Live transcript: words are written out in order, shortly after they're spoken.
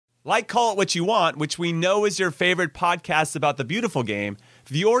Like Call It What You Want, which we know is your favorite podcast about the beautiful game,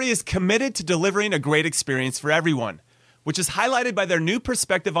 Vuori is committed to delivering a great experience for everyone, which is highlighted by their new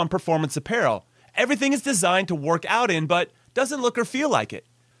perspective on performance apparel. Everything is designed to work out in, but doesn't look or feel like it.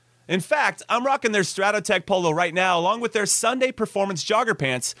 In fact, I'm rocking their Stratotech polo right now, along with their Sunday Performance jogger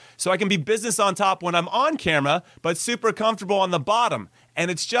pants, so I can be business on top when I'm on camera, but super comfortable on the bottom. And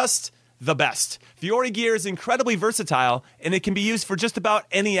it's just the best. Vuori gear is incredibly versatile, and it can be used for just about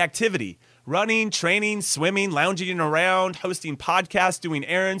any activity. Running, training, swimming, lounging around, hosting podcasts, doing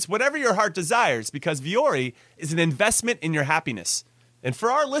errands, whatever your heart desires, because Vuori is an investment in your happiness. And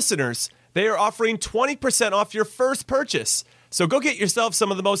for our listeners, they are offering 20% off your first purchase. So go get yourself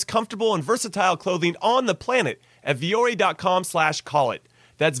some of the most comfortable and versatile clothing on the planet at vuori.com/callit.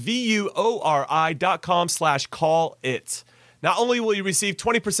 That's VUORI.com/callit. Not only will you receive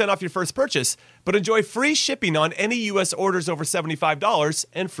 20% off your first purchase, but enjoy free shipping on any U.S. orders over $75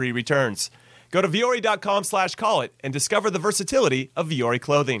 and free returns. Go to vuori.com/callit and discover the versatility of Vuori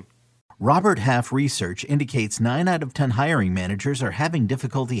clothing. Robert Half research indicates 9 out of 10 hiring managers are having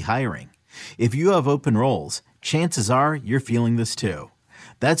difficulty hiring. If you have open roles, chances are you're feeling this too.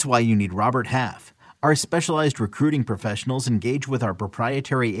 That's why you need Robert Half. Our specialized recruiting professionals engage with our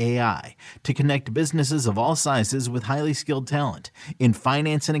proprietary AI to connect businesses of all sizes with highly skilled talent in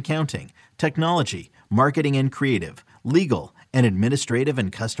finance and accounting, technology, marketing and creative, legal, and administrative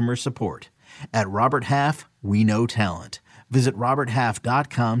and customer support. At Robert Half, we know talent. Visit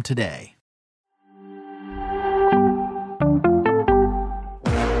roberthalf.com today.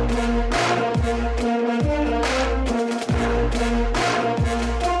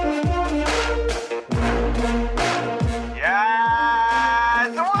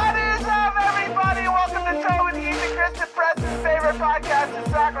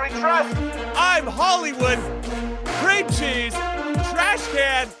 Trust. I'm Hollywood, cream cheese, trash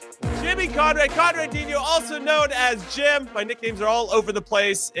can, Jimmy Conrad Dino, also known as Jim. My nicknames are all over the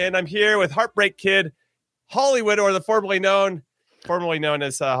place, and I'm here with Heartbreak Kid, Hollywood, or the formerly known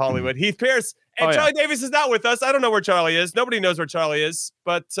as Hollywood, Heath Pierce, and Charlie Davis is not with us. I don't know where Charlie is. Nobody knows where Charlie is,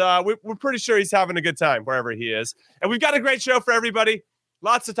 but we're pretty sure he's having a good time wherever he is. And we've got a great show for everybody.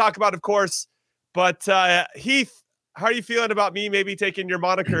 Lots to talk about, of course, but Heath, how are you feeling about me maybe taking your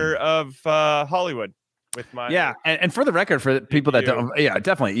moniker of Hollywood with my... Yeah, and for the record, for people that don't... Yeah,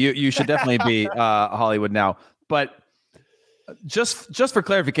 definitely. You should definitely be Hollywood now. But just for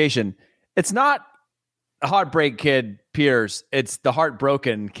clarification, it's not a Heartbreak Kid Pierce. It's the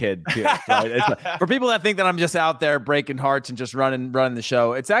Heartbroken Kid Pierce. Right? For people that think that I'm just out there breaking hearts and just running the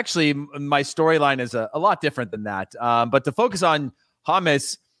show, it's actually... My storyline is a lot different than that. But to focus on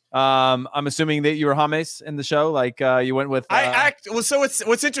James... I'm assuming that you were James in the show, like you went with. So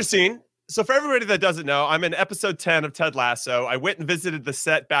what's interesting. So for everybody that doesn't know, I'm in episode 10 of Ted Lasso. I went and visited the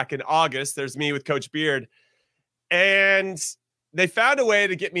set back in August. There's me with Coach Beard, and they found a way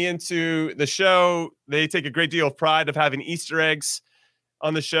to get me into the show. They take a great deal of pride of having Easter eggs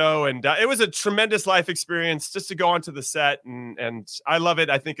on the show, and it was a tremendous life experience just to go onto the set, and I love it.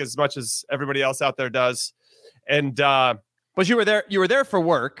 I think as much as everybody else out there does, and. But you were there. You were there for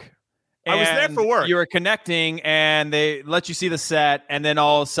work. I was there for work. You were connecting, and they let you see the set, and then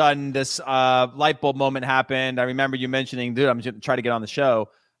all of a sudden, this light bulb moment happened. I remember you mentioning, "Dude, I'm going to try to get on the show,"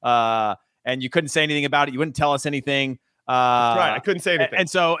 and you couldn't say anything about it. You wouldn't tell us anything. That's right. I couldn't say anything. And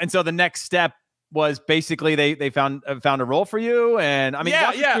so the next step was basically they found a role for you, and I mean,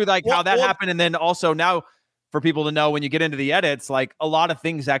 walk me through how that happened, and then also now for people to know when you get into the edits, like a lot of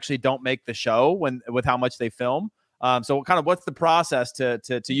things actually don't make the show with how much they film. So what's the process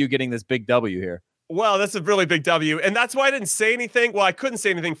to you getting this big W here? Well, that's a really big W. And that's why I didn't say anything. Well, I couldn't say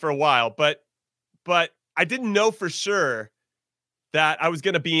anything for a while, but I didn't know for sure that I was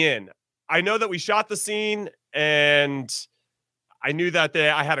going to be in. I know that we shot the scene and I knew that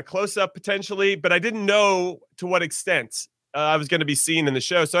I had a close up potentially, but I didn't know to what extent I was going to be seen in the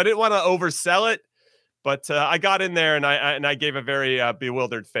show. So I didn't want to oversell it. But I got in there and I gave a very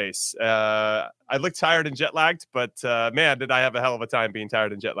bewildered face. I looked tired and jet lagged, but man, did I have a hell of a time being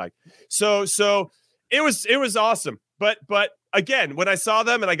tired and jet lagged. So it was awesome. But again, when I saw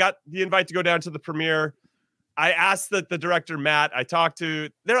them and I got the invite to go down to the premiere, I asked the director Matt.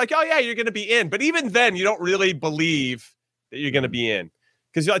 They're like, "Oh yeah, you're going to be in." But even then, you don't really believe that you're going to be in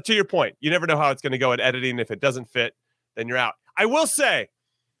because, to your point, you never know how it's going to go at editing. If it doesn't fit, then you're out. I will say.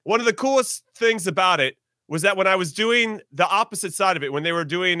 One of the coolest things about it was that when I was doing the opposite side of it, when they were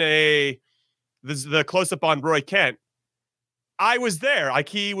doing the close-up on Roy Kent, I was there. Like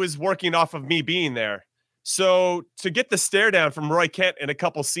he was working off of me being there. So to get the stare down from Roy Kent in a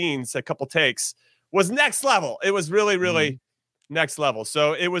couple scenes, a couple takes, was next level. It was really, really next level.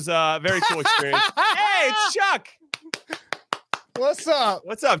 So it was a very cool experience. Hey, it's Chuck. What's up?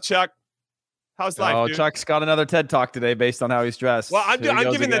 What's up, Chuck? How's life, dude? Chuck's got another TED Talk today based on how he's dressed. Well,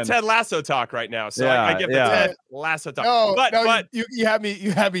 I'm giving the Ted Lasso talk right now, so I give the Ted Lasso talk. But you had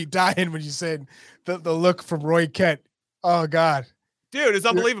me dying when you said the look from Roy Kent. Oh God, dude, it's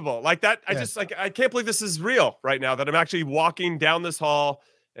unbelievable. Like that, I can't believe this is real right now. That I'm actually walking down this hall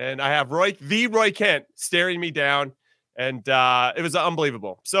and I have Roy Kent staring me down, and it was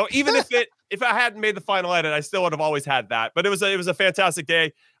unbelievable. So even if I hadn't made the final edit, I still would have always had that. But it was a fantastic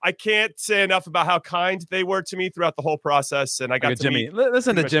day. I can't say enough about how kind they were to me throughout the whole process. And I got to Jimmy.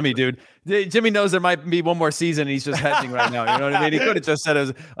 Listen to Jimmy, dude. Jimmy knows there might be one more season. And he's just hedging right now. You know what I mean? He could have just said it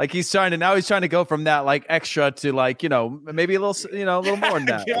was like he's trying to go from that like extra to like, maybe a little more than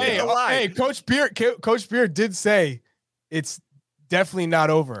that. Hey, Coach Beard did say it's definitely not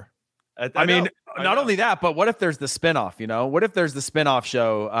over. I mean, not only that, but what if there's the spinoff? What if there's the spinoff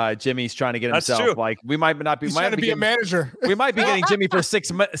show? Jimmy's trying to get himself. True. Like we might not be. He's trying to be a manager. We might be getting Jimmy for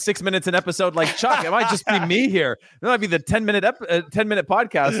 6 minutes an episode. Like Chuck, it might just be me here. It might be the 10-minute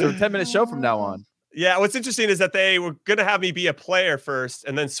podcast or 10-minute show from now on. Yeah, what's interesting is that they were going to have me be a player first,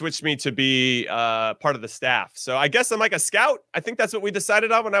 and then switch me to be part of the staff. So I guess I'm like a scout. I think that's what we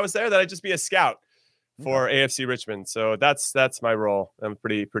decided on when I was there. That I'd just be a scout for AFC Richmond. So that's my role. I'm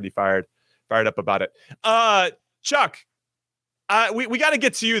pretty fired up about it. Chuck, we got to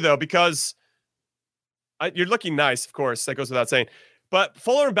get to you though, because you're looking nice, of course, that goes without saying, but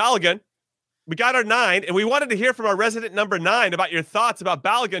Fuller and Balogun, we got our 9, and we wanted to hear from our resident number 9 about your thoughts about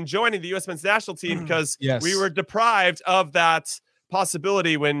Balogun joining the U.S. men's national team, because we were deprived of that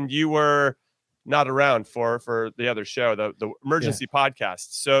possibility when you were not around for the other show, the emergency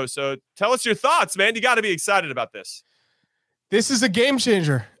podcast. So tell us your thoughts, man. You got to be excited about this. This is a game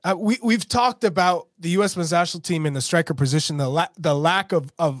changer. We've talked about the U.S. men's national team in the striker position, the lack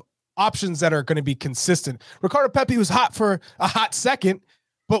of options that are going to be consistent. Ricardo Pepi was hot for a hot second,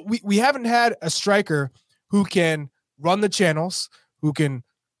 but we haven't had a striker who can run the channels, who can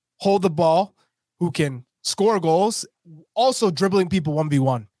hold the ball, who can score goals, also dribbling people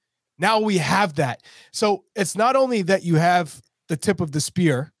 1v1. Now we have that. So it's not only that you have the tip of the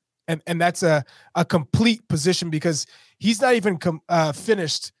spear, and that's a complete position, because he's not even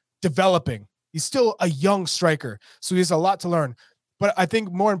finished developing. He's still a young striker, so he has a lot to learn. But I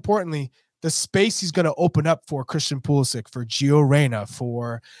think more importantly, the space he's going to open up for Christian Pulisic, for Gio Reyna,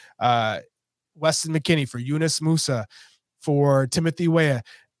 for Weston McKennie, for Yunus Musa, for Timothy Weah.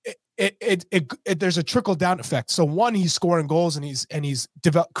 There's a trickle down effect. So one, he's scoring goals and he's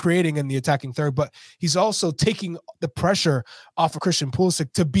creating in the attacking third, but he's also taking the pressure off of Christian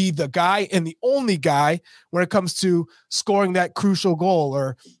Pulisic to be the guy and the only guy when it comes to scoring that crucial goal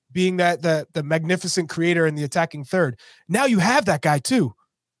or being the magnificent creator in the attacking third. Now you have that guy too.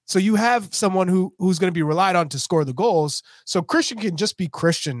 So you have someone who's going to be relied on to score the goals. So Christian can just be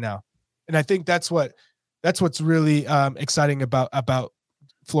Christian now. And I think that's what's really exciting about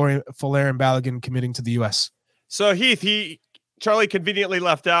Fuller and Balogun committing to the U.S. So Charlie conveniently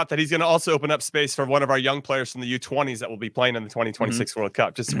left out that he's going to also open up space for one of our young players from the U-20s that will be playing in the 2026 World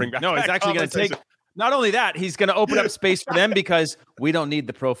Cup. Just to bring back. No, he's actually going to take. Not only that, he's going to open up space for them, because we don't need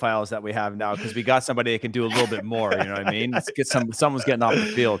the profiles that we have now, because we got somebody that can do a little bit more. You know what I mean? Let's get someone's getting off the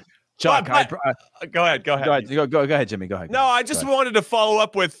field. Chuck, go ahead. Go ahead, Jimmy. Go ahead. No, I just wanted to follow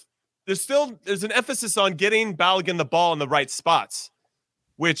up with. There's an emphasis on getting Balogun the ball in the right spots,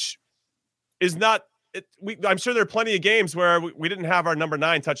 which is not. I'm sure there are plenty of games where we didn't have our number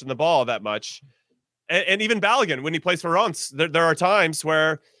 9 touching the ball that much, and even Balogun when he plays for Reims, there are times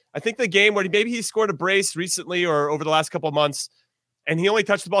where. I think the game where maybe he scored a brace recently or over the last couple of months, and he only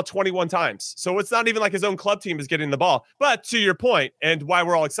touched the ball 21 times. So it's not even like his own club team is getting the ball. But to your point, and why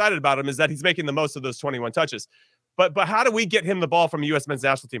we're all excited about him, is that he's making the most of those 21 touches. But how do we get him the ball from a U.S. men's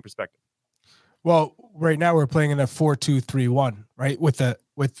national team perspective? Well, right now we're playing in a 4-2-3-1, right? With the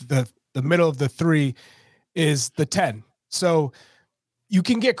middle of the 3 is the 10. So you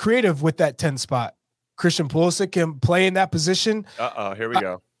can get creative with that 10 spot. Christian Pulisic can play in that position. Here we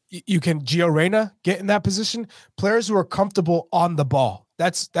go. You can Gio Reyna get in that position. Players who are comfortable on the ball.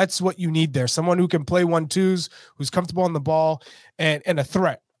 That's what you need there. Someone who can play 1-2s, who's comfortable on the ball and a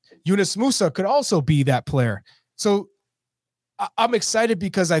threat. Yunus Musa could also be that player. So I'm excited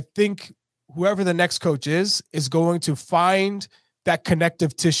because I think whoever the next coach is going to find that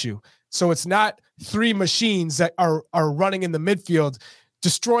connective tissue. So it's not 3 machines that are running in the midfield,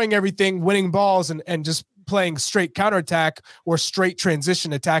 destroying everything, winning balls, and just playing straight counterattack or straight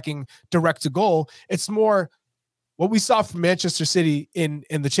transition attacking direct to goal. It's more what we saw from Manchester City in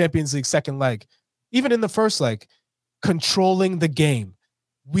the Champions League second leg. Even in the first leg, controlling the game.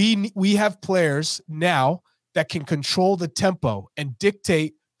 We have players now that can control the tempo and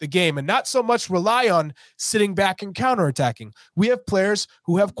dictate the game and not so much rely on sitting back and counterattacking. We have players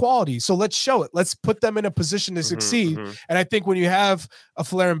who have quality. So let's show it. Let's put them in a position to succeed. And I think when you have a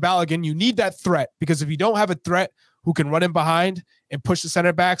Flair and Balogun, you need that threat, because if you don't have a threat who can run in behind and push the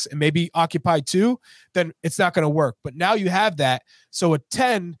center backs and maybe occupy two, then it's not going to work. But now you have that. So a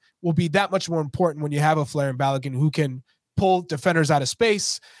 10 will be that much more important when you have a Flair and Balogun who can pull defenders out of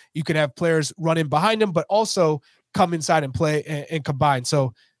space. You can have players run in behind them, but also come inside and play and combine.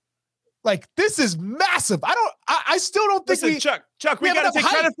 So, like, this is massive. I still don't think Chuck, we got to take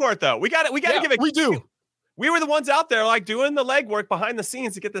credit for it, though. We got to give it. We do. We were the ones out there, like, doing the legwork behind the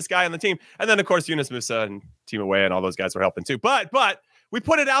scenes to get this guy on the team. And then, of course, Yunus Musa and Team Away and all those guys were helping too. But we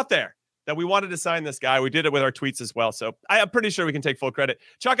put it out there that we wanted to sign this guy. We did it with our tweets as well. So I'm pretty sure we can take full credit.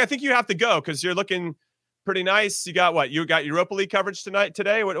 Chuck, I think you have to go because you're looking pretty nice. You got what? You got Europa League coverage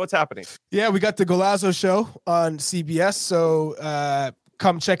today? What's happening? Yeah, we got the Golazo show on CBS. So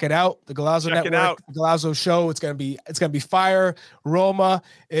come check it out. The Golazo Network, the Golazo show. It's gonna be fire. Roma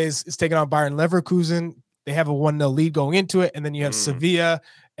is taking on Bayern Leverkusen. They have a 1-0 lead going into it, and then you have Sevilla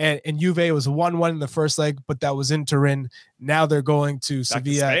and Juve. It was 1-1 in the first leg, but that was in Turin. Now they're going to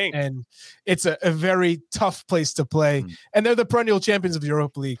Sevilla, and it's a very tough place to play. And they're the perennial champions of the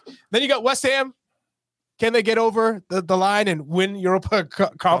Europa League. Then you got West Ham. Can they get over the line and win Europa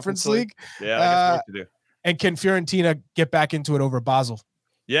Conference League? Yeah, I guess what to do. And can Fiorentina get back into it over Basel?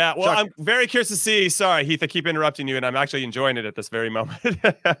 Yeah, well, Chuck, I'm very curious to see. Sorry, Heath, I keep interrupting you, and I'm actually enjoying it at this very moment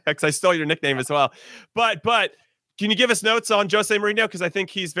because I stole your nickname as well. But can you give us notes on Jose Mourinho? Because I think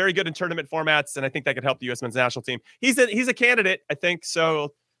he's very good in tournament formats, and I think that could help the U.S. men's national team. He's a candidate, I think.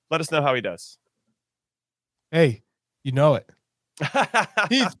 So let us know how he does. Hey, you know it.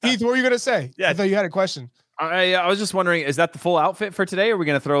 Heath, what were you going to say? Yeah, I thought you had a question. I was just wondering, is that the full outfit for today? Or are we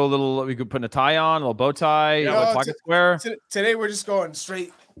going to throw we could put a tie on, a little bow tie, a little pocket square? Today we're just going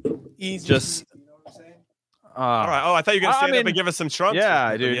straight, easy. Just, you know what I'm saying? All right. Oh, I thought you were going to stand up and give us some trunks.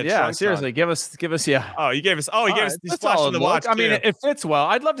 Yeah, dude. Yeah, seriously, give us. Yeah. Oh, he gave us these flash in the watch. I mean, it fits well.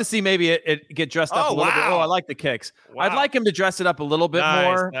 I'd love to see maybe it get dressed up a little bit. Oh, I like the kicks. Wow. I'd like him to dress it up a little bit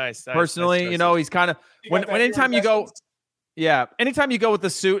more. Nice. Personally, you know, he's kind of anytime you go. Yeah. Anytime you go with the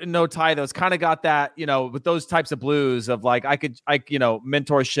suit and no tie, though, it's kind of got that, you know, with those types of blues of like,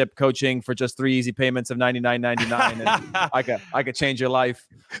 mentorship coaching for just 3 easy payments of $99.99. And I could change your life.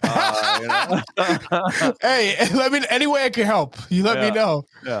 You know? Hey, any way I can help, you let me know.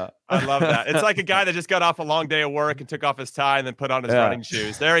 Yeah. I love that. It's like a guy that just got off a long day of work and took off his tie and then put on his running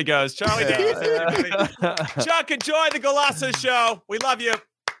shoes. There he goes. Charlie D. Chuck, enjoy the Golazo show. We love you.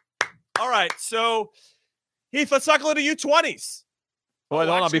 All right. So, Heath, let's talk a little U20s. Hold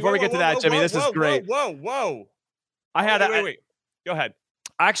on. Before we get to that, Jimmy, this is great. Whoa. Wait. Go ahead.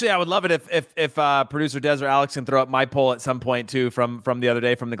 Actually, I would love it if producer Des or Alex can throw up my poll at some point too from the other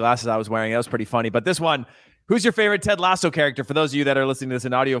day from the glasses I was wearing. That was pretty funny. But this one, who's your favorite Ted Lasso character? For those of you that are listening to this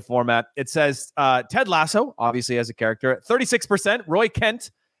in audio format, it says Ted Lasso, obviously as a character, at 36%. Roy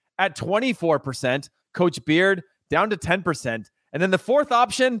Kent at 24%. Coach Beard down to 10%. And then the fourth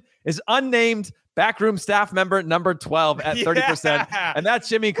option is unnamed backroom staff member number 12 at 30%. And that's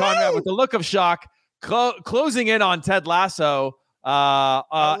Jimmy Conrad with the look of shock, closing in on Ted Lasso at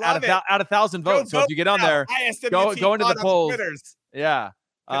 1,000 votes. So if you get on there, go into the polls. Yeah.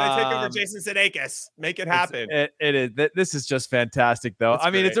 Can I take over Jason Sudeikis? Make it happen. It is. This is just fantastic, though.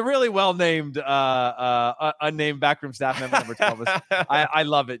 I mean, it's a really well-named, unnamed backroom staff member number 12. I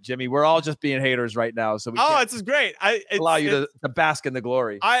love it, Jimmy. We're all just being haters right now, so this is great. Allow you to bask in the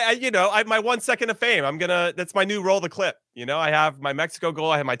glory. My 1 second of fame. That's my new roll the clip. You know, I have my Mexico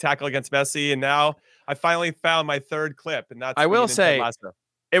goal. I have my tackle against Messi, and now I finally found my third clip, and that's. I will say,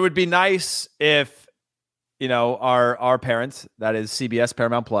 it would be nice if. You know, our parents, that is CBS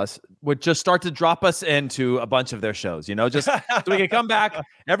Paramount Plus, would just start to drop us into a bunch of their shows, you know, just so we can come back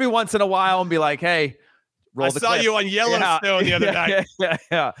every once in a while and be like, hey, roll the clip. I saw you on Yellowstone the other night.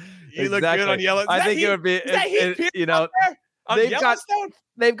 Yeah. You look good on Yellowstone. I think it would be, you know,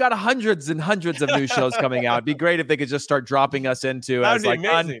 they've got hundreds and hundreds of new shows coming out. It'd be great if they could just start dropping us into as like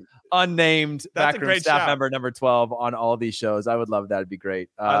unnamed backroom staff member number 12 on all these shows. I would love that. It'd be great.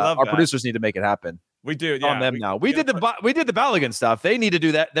 Our producers need to make it happen. We do. On them now. We did the Balogun stuff. They need to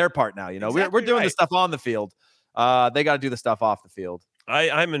do their part now. You know, we're doing the stuff on the field. They got to do the stuff off the field.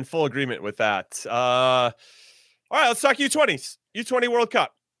 I'm in full agreement with that. All right, let's talk U20s. U20 World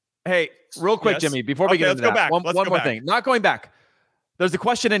Cup. Hey, real quick, Jimmy, before we get into that, one more thing. Not going back. There's a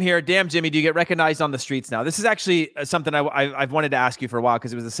question in here. Damn, Jimmy, do you get recognized on the streets now? This is actually something I've wanted to ask you for a while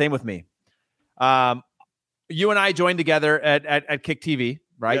because it was the same with me. you and I joined together at Kick TV,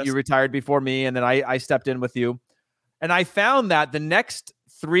 right? Yes. You retired before me, and then I stepped in with you. And I found that the next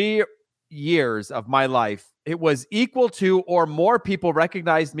 3 years of my life, it was equal to or more people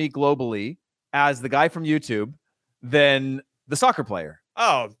recognized me globally as the guy from YouTube than the soccer player.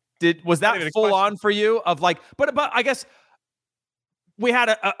 Oh, was that full on for you? Of like, but I guess we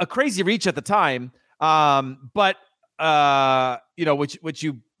had a crazy reach at the time, but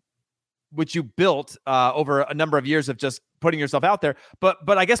which you built over a number of years of just putting yourself out there.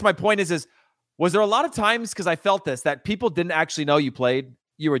 But I guess my point is was there a lot of times, because I felt this, that people didn't actually know you played?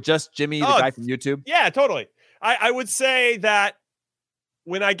 You were just Jimmy, the guy from YouTube? Yeah, totally. I would say that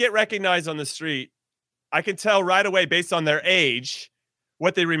when I get recognized on the street, I can tell right away based on their age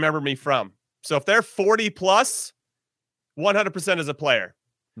what they remember me from. So if they're 40 plus, 100% as a player.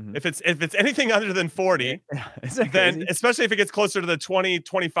 Mm-hmm. If it's anything other than 40, then especially if it gets closer to the 20,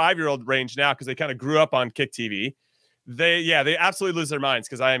 25-year-old range now, because they kind of grew up on Kick TV, they absolutely lose their minds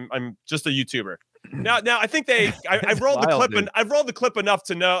because I'm just a YouTuber. Now I think I've rolled the clip, and I've rolled the clip enough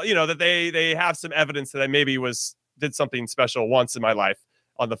to know, that they have some evidence that I maybe did something special once in my life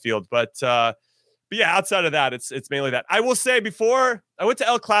on the field. But yeah, outside of that, it's mainly that. I will say, before I went to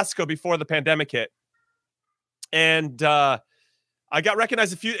El Clasico before the pandemic hit, and I got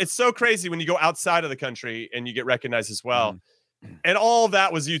recognized it's so crazy when you go outside of the country and you get recognized as well. Mm-hmm. And all of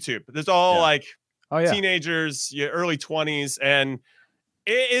that was YouTube. There's all teenagers, your early 20s, and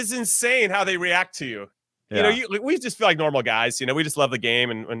it is insane how they react to you. Yeah. We just feel like normal guys. We just love the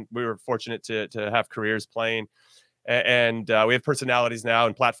game, and we were fortunate to have careers playing, and we have personalities now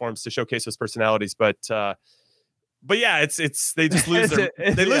and platforms to showcase those personalities. But yeah, it's they just lose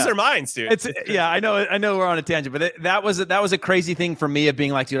their minds, dude. I know we're on a tangent, but that was a crazy thing for me, of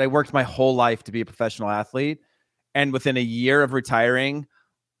being like, dude, I worked my whole life to be a professional athlete, and within a year of retiring,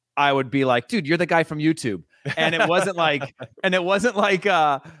 I would be like, dude, you're the guy from YouTube. And it wasn't like,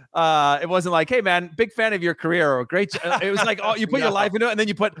 hey man, big fan of your career, or great. It was like, oh, you put your life into it, and then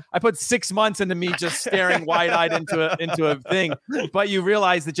I put 6 months into me just staring wide-eyed into a thing. But you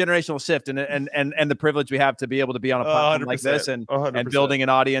realize the generational shift and the privilege we have to be able to be on a platform like this, and building an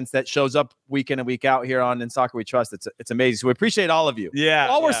audience that shows up week in and week out here on In Soccer We Trust. It's amazing. So we appreciate all of you. Yeah.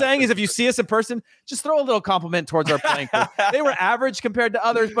 All we're saying is, if you see us in person, just throw a little compliment towards our playing. They were average compared to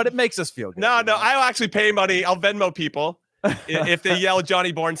others, but it makes us feel good. No, I'll actually pay money. I'll Venmo people if they yell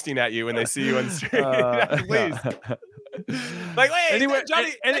Johnny Bornstein at you when they see you on the street. Please. Like, hey, anyway,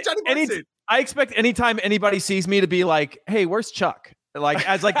 Johnny Bornstein. I expect anytime anybody sees me to be like, hey, where's Chuck? Like,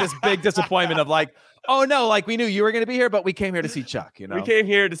 as like this big disappointment of like, oh no, like we knew you were going to be here, but we came here to see Chuck. We came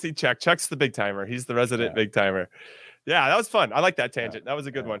here to see Chuck. Chuck's the big timer. He's the resident big timer. Yeah, that was fun. I like that tangent. That was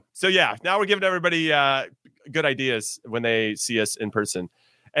a good one. So yeah, now we're giving everybody good ideas when they see us in person.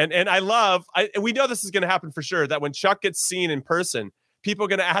 And we know this is going to happen for sure, that when Chuck gets seen in person, people are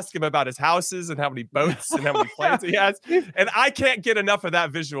going to ask him about his houses and how many boats and how many planes he has. And I can't get enough of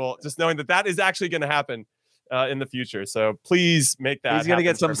that visual, just knowing that is actually going to happen in the future. So please make that. He's going to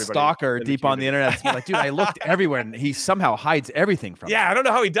get some stalker deep on the internet. Like, dude, I looked everywhere, and he somehow hides everything from me. I don't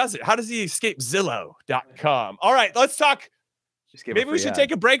know how he does it. How does he escape Zillow.com? All right, let's talk. Maybe we should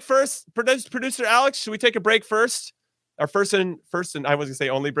take a break first. Producer Alex, should we take a break first? Our first and I was going to say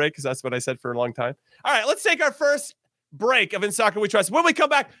only break, because that's what I said for a long time. All right, let's take our first break of In Soccer We Trust. When we come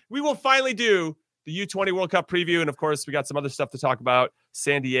back, we will finally do the U-20 World Cup preview. And of course, we got some other stuff to talk about.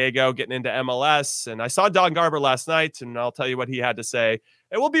 San Diego getting into MLS. And I saw Don Garber last night, and I'll tell you what he had to say.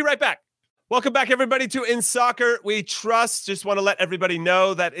 And we'll be right back. Welcome back, everybody, to In Soccer We Trust. Just want to let everybody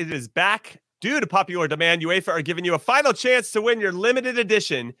know that it is back. Due to popular demand, UEFA are giving you a final chance to win your limited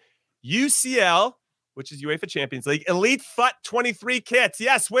edition UCL, which is UEFA Champions League, Elite FUT 23 kits.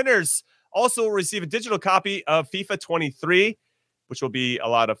 Yes, winners also will receive a digital copy of FIFA 23, which will be a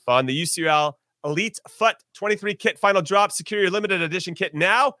lot of fun. The UCL Elite FUT 23 kit final drop. Secure your limited edition kit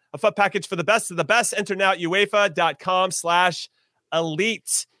now. A FUT package for the best of the best. Enter now at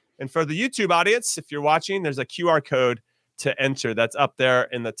UEFA.com/elite. And for the YouTube audience, if you're watching, there's a QR code to enter. That's up there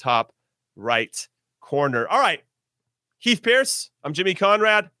in the top right corner. All right. Heath Pierce. I'm Jimmy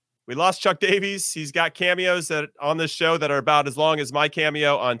Conrad. We lost Chuck Davies. He's got cameos on this show that are about as long as my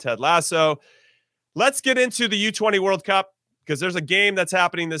cameo on Ted Lasso. Let's get into the U-20 World Cup, because there's a game that's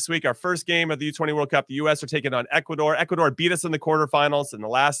happening this week. Our first game of the U-20 World Cup. The U.S. are taking on Ecuador. Ecuador beat us in the quarterfinals in the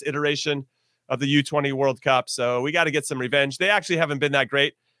last iteration of the U-20 World Cup. So we got to get some revenge. They actually haven't been that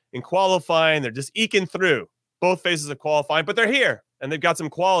great in qualifying. They're just eking through both phases of qualifying, but they're here and they've got some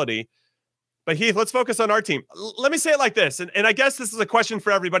quality. But Heath, let's focus on our team. Let me say it like this, and I guess this is a question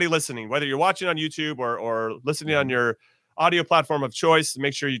for everybody listening, whether you're watching on YouTube or listening on your audio platform of choice.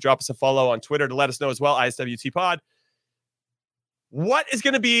 Make sure you drop us a follow on Twitter to let us know as well, ISWT Pod. What is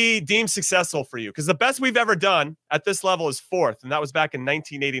going to be deemed successful for you? Because the best we've ever done at this level is 4th, and that was back in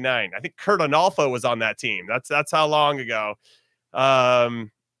 1989. I think Kurt Onalfo was on that team. That's how long ago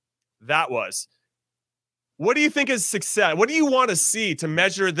that was. What do you think is success? What do you want to see to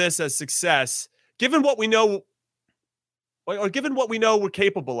measure this as success, given what we know, or given what we know we're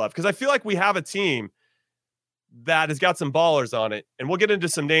capable of? Because I feel like we have a team that has got some ballers on it, and we'll get into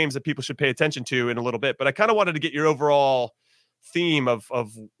some names that people should pay attention to in a little bit. But I kind of wanted to get your overall theme of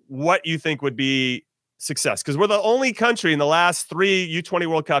what you think would be success, because we're the only country in the last 3 U-20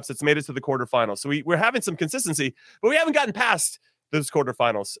 World Cups that's made it to the quarterfinals. So we're having some consistency, but we haven't gotten past those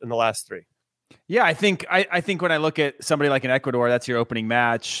quarterfinals in the last 3. Yeah, I think when I look at somebody like an Ecuador, that's your opening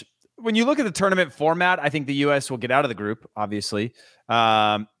match. When you look at the tournament format, I think the U.S. will get out of the group, obviously.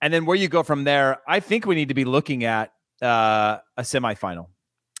 And then where you go from there, I think we need to be looking at a semifinal.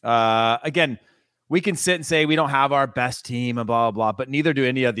 Again, we can sit and say we don't have our best team and blah, blah, blah, but neither do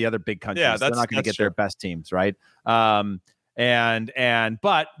any of the other big countries. Yeah, they're not going to get true. their best teams, right? But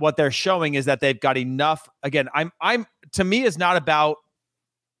what they're showing is that they've got enough. Again, to me, is not about,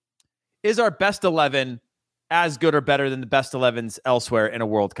 is our best 11 as good or better than the best 11s elsewhere in a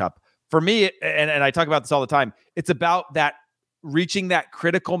World Cup? For me, and I talk about this all the time, it's about that reaching that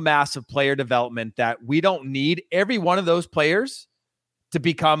critical mass of player development that we don't need every one of those players to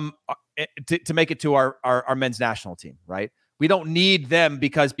become to make it to our men's national team, right? We don't need them,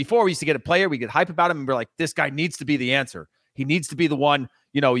 because before we used to get a player, we get hype about him and we're like, this guy needs to be the answer. He needs to be the one.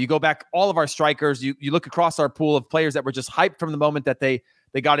 You go back, all of our strikers, you look across our pool of players that were just hyped from the moment that they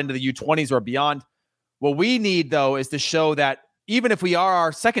got into the U-20s or beyond. What we need, though, is to show that even if we are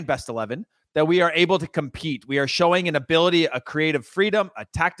our second best 11, that we are able to compete. We are showing an ability, a creative freedom, a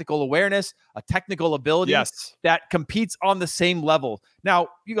tactical awareness, a technical ability that competes on the same level. Now,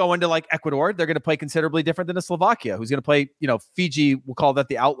 you go into like Ecuador, they're going to play considerably different than a Slovakia, who's going to play, Fiji, we'll call that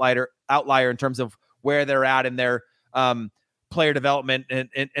the outlier in terms of where they're at in their player development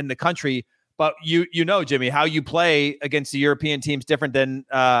in the country. But Jimmy, how you play against the European teams different than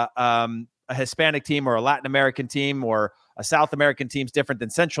a Hispanic team or a Latin American team or a South American team's different than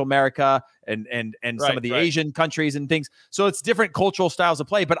Central America and some of the Asian countries and things. So it's different cultural styles of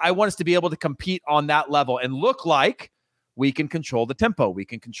play, but I want us to be able to compete on that level and look like we can control the tempo. We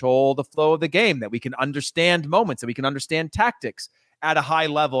can control the flow of the game, that we can understand moments, that we can understand tactics at a high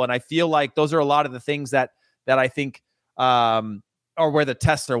level. And I feel like those are a lot of the things that I think are where the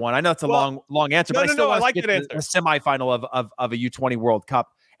tests are won. I know it's a long answer, but I still want to get the semifinal of a U-20 World Cup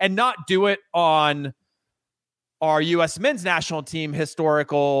and not do it on our U.S. men's national team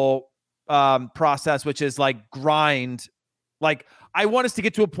historical process, which is like grind. Like, I want us to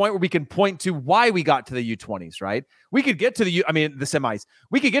get to a point where we can point to why we got to the U-20s, right? We could get to the semis.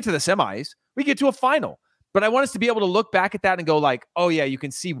 We could get to the semis. We get to a final. But I want us to be able to look back at that and go like, oh yeah, you can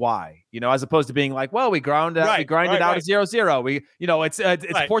see why, as opposed to being like, well, we grinded out a 0-0.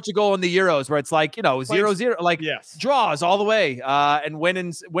 It's Portugal in the Euros where it's like, 0-0, like draws all the way and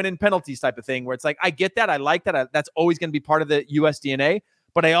winning penalties type of thing, where it's like, I get that. I like that. That's always going to be part of the US DNA.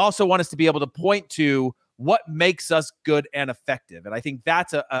 But I also want us to be able to point to what makes us good and effective. And I think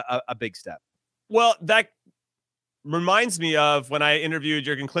that's a big step. Well, that reminds me of when I interviewed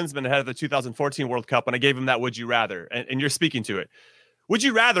Jurgen Klinsmann ahead of the 2014 World Cup, and I gave him that would you rather, and you're speaking to it. Would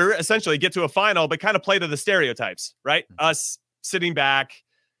you rather essentially get to a final, but kind of play to the stereotypes, right? Mm-hmm. Us sitting back,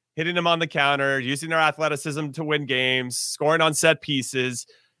 hitting them on the counter, using our athleticism to win games, scoring on set pieces.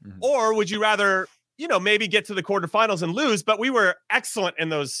 Mm-hmm. Or would you rather, maybe get to the quarterfinals and lose, but we were excellent in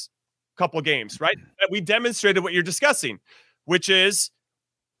those couple games, right? Mm-hmm. We demonstrated what you're discussing, which is,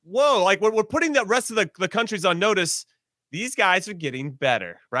 whoa, like we're putting the rest of the countries on notice. These guys are getting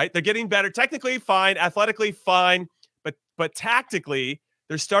better, right? They're getting better. Technically fine, athletically fine, but tactically,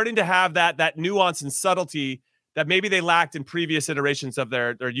 they're starting to have that nuance and subtlety that maybe they lacked in previous iterations of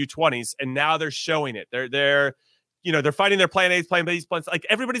their U-20s, and now they're showing it. They're finding their plan A's, plan B's, plans. Like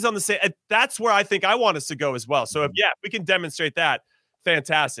everybody's on the same. That's where I think I want us to go as well. So if we can demonstrate that,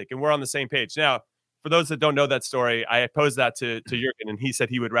 fantastic, and we're on the same page. Now, for those that don't know that story, I posed that to Jurgen, and he said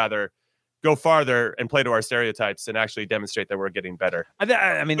he would rather go farther and play to our stereotypes and actually demonstrate that we're getting better.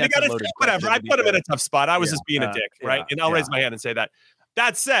 I mean, that's whatever. I put him in a tough spot. I was just being a dick, right? And I'll raise my hand and say that.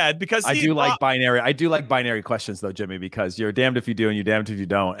 That said, because I do like binary questions though, Jimmy, because you're damned if you do and you're damned if you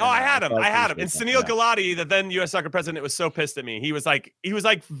don't. Oh, I had him. And Sunil Gulati, the then U.S. soccer president, was so pissed at me. He was like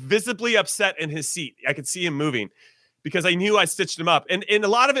visibly upset in his seat. I could see him moving because I knew I stitched him up. And a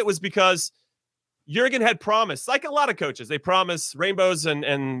lot of it was because Jurgen had promised, like a lot of coaches, they promise rainbows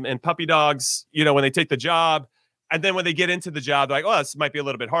and puppy dogs, when they take the job. And then when they get into the job, they're like, oh, this might be a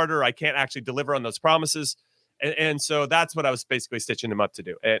little bit harder. I can't actually deliver on those promises. And so that's what I was basically stitching him up to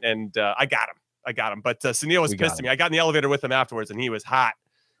do. And I got him. But Sunil was pissed at me. I got in the elevator with him afterwards, and he was hot.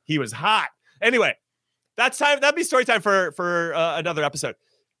 Anyway, that's time. That'd be story time for another episode.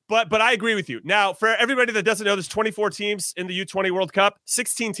 But I agree with you. Now, for everybody that doesn't know, there's 24 teams in the U-20 World Cup.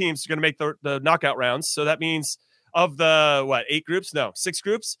 16 teams are going to make the knockout rounds. So that means of the, 8 groups? No, 6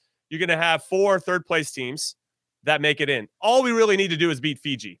 groups. You're going to have 4 third-place teams that make it in. All we really need to do is beat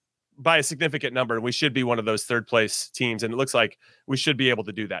Fiji by a significant number. We should be one of those third-place teams, and it looks like we should be able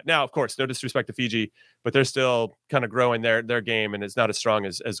to do that. Now, of course, no disrespect to Fiji, but they're still kind of growing their game, and it's not as strong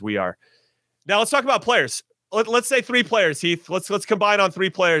as we are. Now, let's talk about players. Let's say 3 players, Heath. Let's combine on 3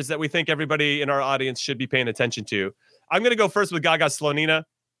 players that we think everybody in our audience should be paying attention to. I'm going to go first with Gaga Slonina.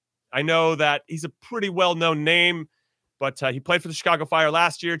 I know that he's a pretty well-known name, but he played for the Chicago Fire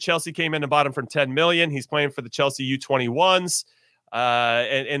last year. Chelsea came in and bought him for $10 million. He's playing for the Chelsea U21s,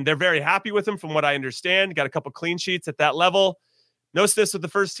 and they're very happy with him from what I understand. Got a couple clean sheets at that level. No sniffs with the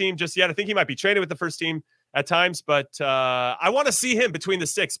first team just yet. I think he might be training with the first team at times, but I want to see him between the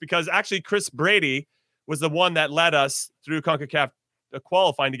 6 because actually Chris Brady was the one that led us through CONCACAF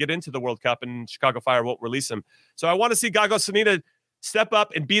qualifying to get into the World Cup, and Chicago Fire won't release him. So I want to see Gaga Slonina step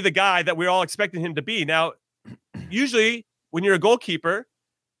up and be the guy that we're all expecting him to be. Now, usually when you're a goalkeeper,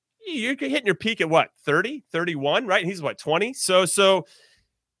 you're hitting your peak at what, 30, 31, right? And he's what, 20? So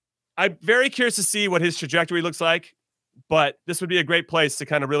I'm very curious to see what his trajectory looks like, but this would be a great place to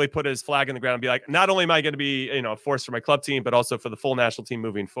kind of really put his flag in the ground and be like, not only am I going to be, a force for my club team, but also for the full national team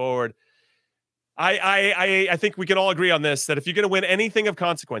moving forward. I think we can all agree on this, that if you're going to win anything of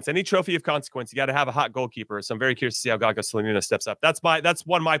consequence, any trophy of consequence, you got to have a hot goalkeeper. So I'm very curious to see how Gaga Slonina steps up. That's one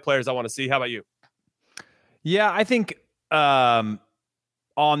of my players I want to see. How about you? Yeah, I think on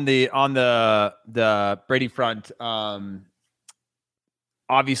the Brady front,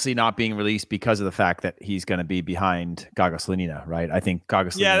 obviously not being released because of the fact that he's going to be behind Gaga Slonina, right? I think Gaga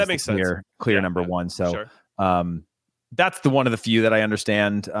Slonina that makes sense. Clear number 1. So sure. That's the one of the few that I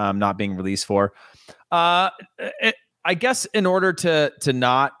understand not being released for. I guess in order to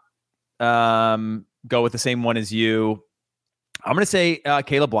not go with the same one as you, I'm going to say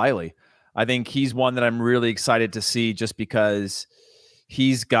Caleb Wiley. I think he's one that I'm really excited to see just because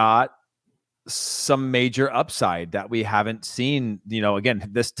he's got some major upside that we haven't seen. Again,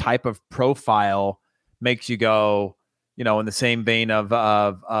 this type of profile makes you go, in the same vein of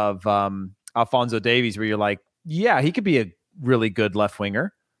Alphonso Davies, where you're like, yeah, he could be a really good left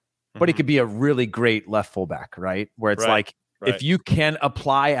winger, but he could be a really great left fullback, right? Where it's if you can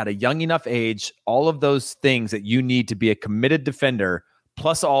apply at a young enough age all of those things that you need to be a committed defender,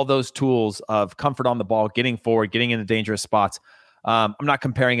 plus all those tools of comfort on the ball, getting forward, getting into dangerous spots. I'm not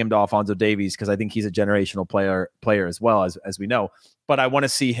comparing him to Alphonso Davies because I think he's a generational player as well, as we know. But I want to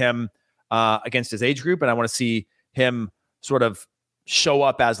see him against his age group, and I want to see him sort of show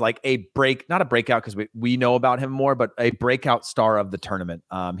up as like not a breakout because we know about him more, but a breakout star of the tournament.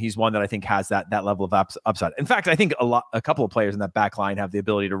 He's one that I think has that level of upside. In fact, I think a couple of players in that back line have the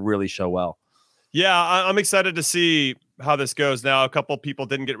ability to really show well. Yeah, I'm excited to see how this goes. Now, a couple of people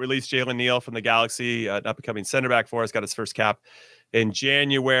didn't get released. Jalen Neal from the Galaxy, not becoming center back for us, got his first cap in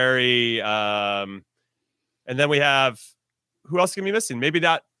January. And then we have, who else can be missing? Maybe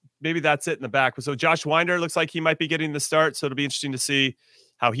that's it in the back. So Josh Winder looks like he might be getting the start. So it'll be interesting to see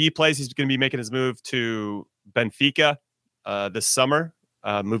how he plays. He's going to be making his move to Benfica this summer,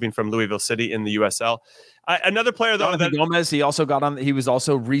 moving from Louisville City in the USL. Another player, though, Gomez, he was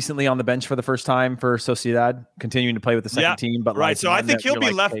also recently on the bench for the first time for Sociedad, continuing to play with the second team. But right, so I think he'll be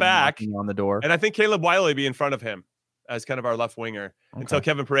left back on the door, and I think Caleb Wiley will be in front of him as kind of our left winger until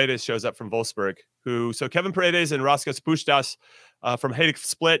Kevin Paredes shows up from Wolfsburg. So Kevin Paredes and Raskas Pustas from Hajduk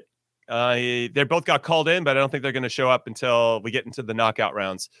Split, they both got called in, but I don't think they're going to show up until we get into the knockout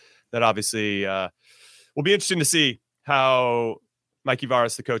rounds. That obviously will be interesting to see how Mikey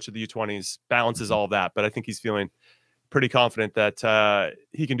Varas, the coach of the U20s, balances all of that. But I think he's feeling pretty confident that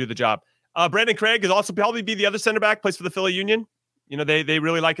he can do the job. Brandon Craig is also probably be the other center back, plays for the Philly Union. They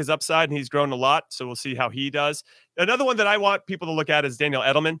really like his upside, and he's grown a lot. So we'll see how he does. Another one that I want people to look at is Daniel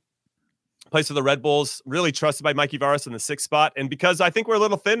Edelman. Plays for the Red Bulls, really trusted by Mikey Varas in the 6th spot. And because I think we're a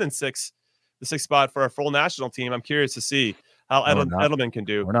little thin in the 6th spot for our full national team, I'm curious to see how Edelman can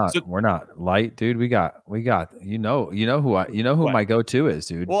do. We're not light, dude. We got who my go-to is,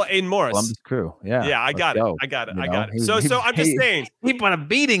 dude. Well, Aiden Morris, Columbus Crew. Yeah, I got it. So I'm just saying, he put a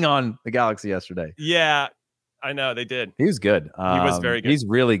beating on the Galaxy yesterday. Yeah, I know they did. He was good. He was very good. He's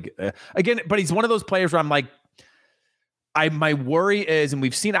really good. Again, but he's one of those players where I'm like, my worry is, and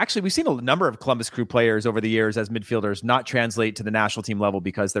we've seen a number of Columbus Crew players over the years as midfielders not translate to the national team level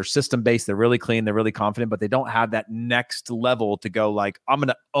because they're system based, they're really clean, they're really confident, but they don't have that next level to go like, I'm going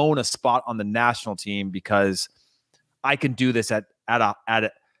to own a spot on the national team because I can do this at a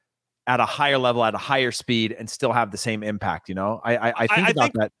higher level, at a higher speed, and still have the same impact. You know, I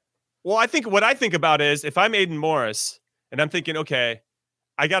think that. Well, I think what I think about is if I'm Aiden Morris and I'm thinking, okay,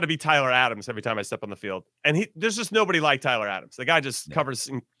 I got to be Tyler Adams every time I step on the field. And there's just nobody like Tyler Adams. The guy just covers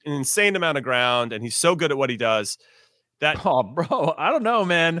an insane amount of ground, and he's so good at what he does. Oh, bro, I don't know,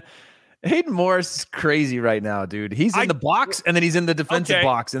 man. Hayden Morris is crazy right now, dude. He's in the box, and then he's in the defensive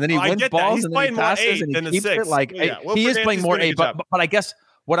box, and then he wins balls, and then he passes, and he keeps it. Like he is playing more 8, but I guess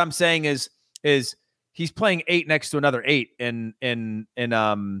what I'm saying is he's playing 8 next to another 8 in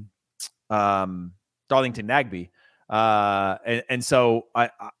Darlington Nagbe. And so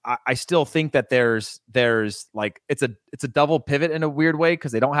I still think that there's like it's a double pivot in a weird way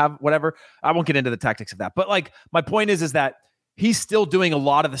because they don't have whatever. I won't get into the tactics of that, but like my point is that he's still doing a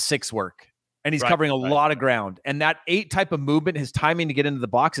lot of the 6 work, and he's covering a lot of ground. And that 8 type of movement, his timing to get into the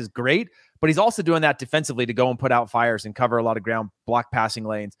box is great, but he's also doing that defensively to go and put out fires and cover a lot of ground, block passing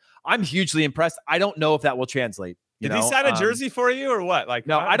lanes. I'm hugely impressed. I don't know if that will change. Did he sign a jersey for you or what? Like,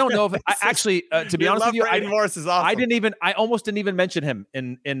 no, I don't know if I actually, to be honest with you, Morris is awesome. I almost didn't even mention him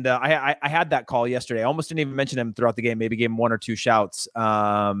I had that call yesterday. I almost didn't even mention him throughout the game. Maybe gave him 1 or 2 shouts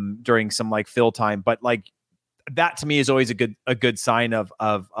during some like fill time, but like that to me is always a good sign of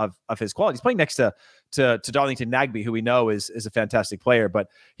his quality. He's playing next to Darlington Nagbe, who we know is a fantastic player, but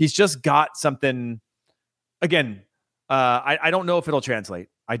he's just got something. Again, I don't know if it'll translate.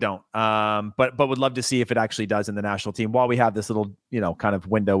 I don't. But would love to see if it actually does in the national team while we have this little, kind of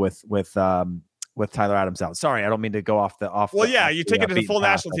window with Tyler Adams out. Sorry, I don't mean to go off. Well, you take it to the full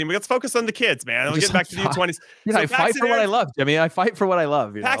national team. Let's focus on the kids, man. We'll get back to the U-20s. I fight for what I love, Jimmy. I fight for what I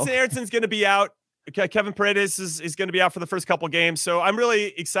love. Paxton Aaronson's going to be out. Kevin Paredes is going to be out for the first couple games. So I'm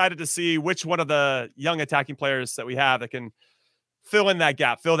really excited to see which one of the young attacking players that we have that can fill in that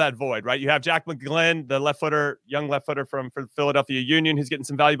gap, fill that void, right? You have Jack McGlynn, the young left footer from Philadelphia Union, who's getting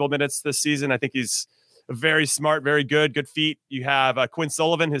some valuable minutes this season. I think he's very smart, very good feet. You have Quinn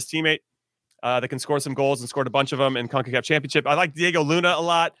Sullivan, his teammate, that can score some goals and scored a bunch of them in CONCACAF Championship. I like Diego Luna a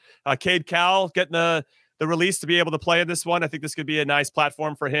lot. Cade Cowell getting the release to be able to play in this one. I think this could be a nice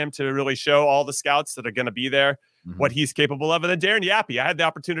platform for him to really show all the scouts that are going to be there what he's capable of. And then Darren Yappy, I had the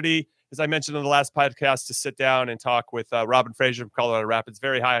opportunity, as I mentioned in the last podcast, to sit down and talk with Robin Fraser from Colorado Rapids.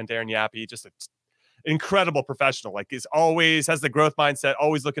 Very high on Darren Yappy, just an incredible professional. Like he's always has the growth mindset,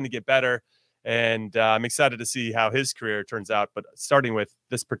 always looking to get better. And I'm excited to see how his career turns out. But starting with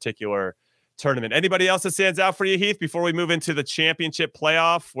this particular tournament, anybody else that stands out for you, Heath, before we move into the championship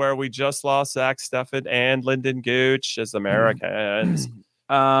playoff where we just lost Zach Steffen and Lyndon Gooch as Americans?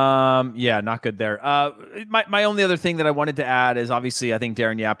 Not good there. My only other thing that I wanted to add is obviously I think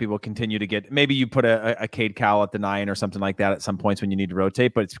Darren Yappy will continue to get, maybe you put a Cade Cowell at the 9 or something like that at some points when you need to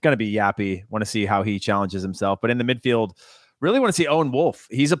rotate, but it's going to be Yappy. Want to see how he challenges himself. But in the midfield, really want to see Owen Wolf.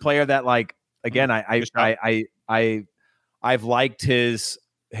 He's a player that, like, again, I've liked his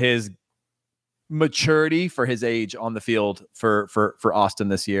maturity for his age on the field for Austin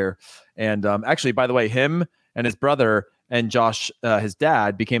this year. And actually, by the way, him and his brother and Josh, his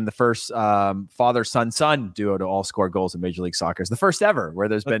dad, became the first father-son duo to all score goals in Major League Soccer. It's the first ever where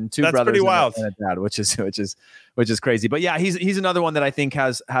there's been 2 brothers and a dad, which is crazy. But yeah, he's another one that I think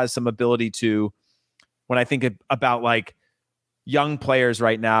has some ability to, when I think about like young players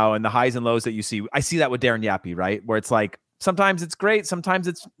right now and the highs and lows that you see, I see that with Darren Yappy, right? Where it's like, sometimes it's great, sometimes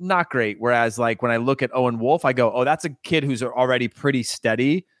it's not great. Whereas like when I look at Owen Wolf, I go, oh, that's a kid who's already pretty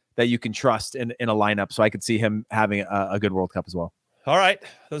steady that you can trust in a lineup. So I could see him having a good World Cup as well. All right.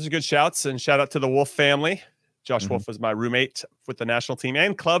 Those are good shouts, and shout out to the Wolf family. Josh Wolf was my roommate with the national team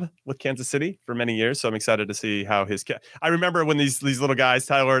and club with Kansas City for many years. So I'm excited to see how I remember when these little guys,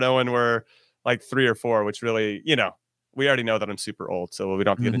 Tyler and Owen, were like 3 or 4, which really, we already know that I'm super old, so we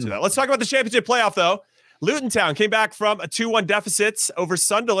don't have to get into that. Let's talk about the championship playoff though. Luton Town came back from a 2-1 deficit over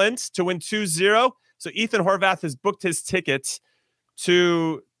Sunderland to win 2-0. So Ethan Horvath has booked his tickets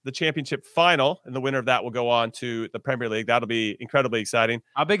to the championship final, and the winner of that will go on to the Premier League. That'll be incredibly exciting.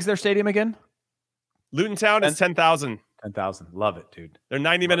 How big is their stadium again? Luton Town is 10,000. 10,000. Love it, dude. They're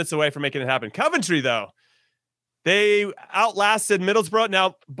 90 minutes away from making it happen. Coventry, though, they outlasted Middlesbrough.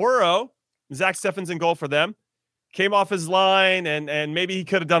 Now, Borough, Zach Steffen's in goal for them, came off his line, and maybe he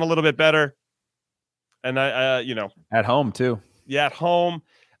could have done a little bit better. And at home too. Yeah, at home.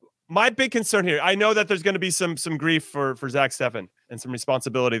 My big concern here, I know that there's going to be some grief for Zach Steffen. and some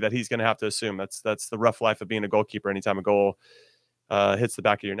responsibility that he's going to have to assume. That's the rough life of being a goalkeeper anytime a goal hits the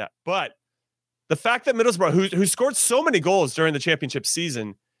back of your net. But the fact that Middlesbrough, who scored so many goals during the championship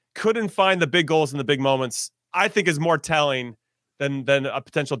season, couldn't find the big goals in the big moments, I think is more telling than a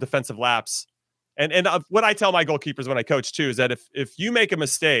potential defensive lapse. And what I tell my goalkeepers when I coach too is that if you make a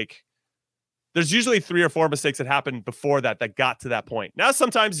mistake, there's usually 3 or 4 mistakes that happened before that got to that point. Now,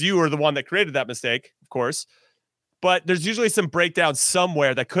 sometimes you are the one that created that mistake, of course, but there's usually some breakdown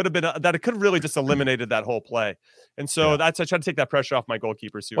somewhere that could have really just eliminated that whole play. And so I try to take that pressure off my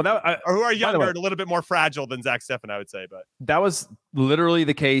goalkeepers who are younger and a little bit more fragile than Zach Steffen, I would say. But that was literally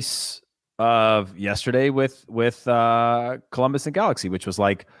the case of yesterday with Columbus and Galaxy, which was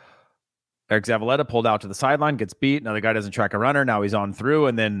like Eric Zavaleta pulled out to the sideline, gets beat. Now the guy doesn't track a runner. Now he's on through,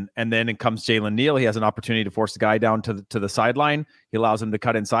 and then it comes Jalen Neal. He has an opportunity to force the guy down to the sideline. He allows him to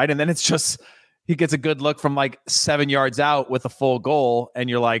cut inside, and then it's just he gets a good look from like 7 yards out with a full goal, and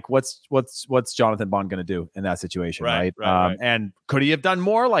you're like, what's Jonathan Bond going to do in that situation, right? And could he have done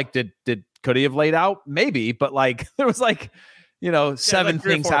more? Like, could he have laid out? Maybe, but like there was like 7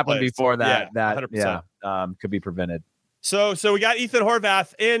 things happened before that 100%. Could be prevented. So we got Ethan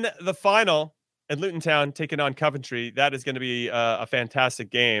Horvath in the final at Luton Town taking on Coventry. That is going to be a fantastic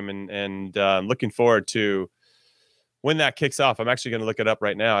game, and looking forward to when that kicks off. I'm actually going to look it up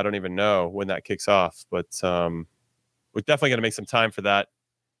right now. I don't even know when that kicks off, but we're definitely going to make some time for that.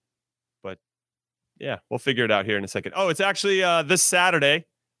 But yeah, we'll figure it out here in a second. Oh, it's actually this Saturday,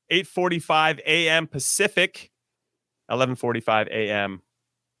 8:45 a.m. Pacific, 11:45 a.m.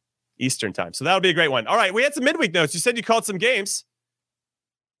 Eastern time. So that'll be a great one. All right. We had some midweek notes. You said you called some games,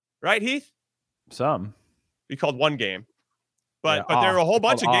 right, Heath? Some. We called one game, but there were a whole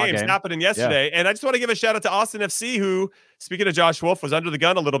bunch of games happening yesterday. Yeah. And I just want to give a shout out to Austin FC, who, speaking of Josh Wolf, was under the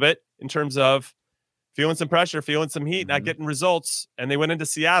gun a little bit in terms of feeling some pressure, feeling some heat, not getting results. And they went into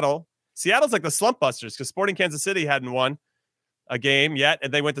Seattle. Seattle's like the slump busters because Sporting Kansas City hadn't won a game yet.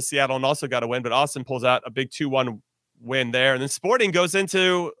 And they went to Seattle and also got a win, but Austin pulls out a big 2-1 win there. And then Sporting goes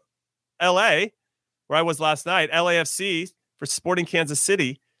into LA, where I was last night, LAFC for Sporting Kansas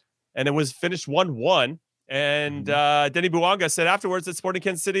City, and it was finished 1-1. And Denny Bouanga said afterwards that Sporting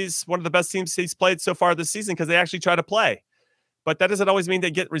Kansas City is one of the best teams he's played so far this season because they actually try to play. But that doesn't always mean they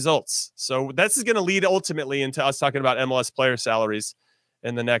get results. So this is going to lead ultimately into us talking about MLS player salaries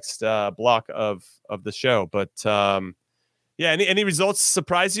in the next block of the show. But any results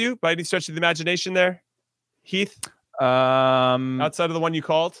surprise you by any stretch of the imagination there, Heath? Outside of the one you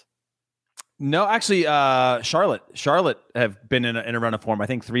called? No, actually, Charlotte have been in a run of form. I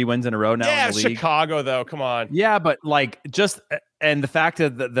think 3 wins in a row now. Yeah, in the league. Chicago though. Come on. Yeah, but like and the fact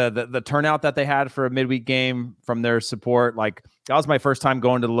that the turnout that they had for a midweek game from their support, like that was my first time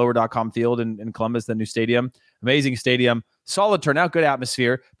going to the lower.com field in Columbus, the new stadium. Amazing stadium, solid turnout, good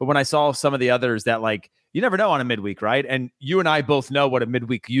atmosphere. But when I saw some of the others that like you never know on a midweek, right? And you and I both know what a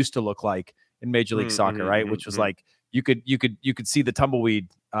midweek used to look like in Major League Soccer, right? Which was like you could see the tumbleweed.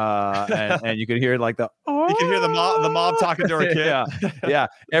 And you could hear like you could hear the mob talking to a kid. Yeah.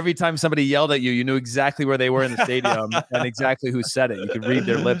 Every time somebody yelled at you, you knew exactly where they were in the stadium and exactly who said it. You could read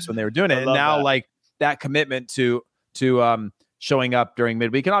their lips when they were doing it. And now, like that commitment to showing up during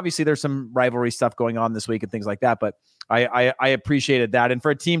midweek, and obviously there's some rivalry stuff going on this week and things like that. But I appreciated that, and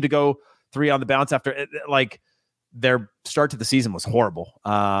for a team to go 3 on the bounce after like. Their start to the season was horrible.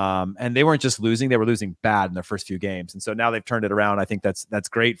 And they weren't just losing, they were losing bad in their first few games. And so now they've turned it around. I think that's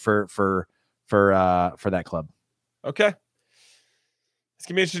great for that club. Okay. It's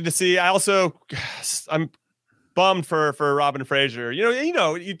gonna be interesting to see. I'm bummed for Robin Fraser.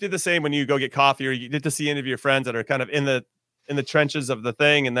 You did the same when you go get coffee or you get to see any of your friends that are kind of in the trenches of the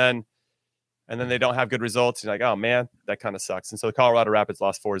thing, and then they don't have good results. You're like, oh man, that kind of sucks. And so the Colorado Rapids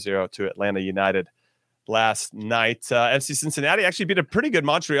lost 4-0 to Atlanta United last night. FC Cincinnati actually beat a pretty good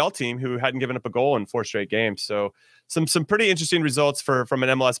Montreal team who hadn't given up a goal in 4 straight games. So some pretty interesting results from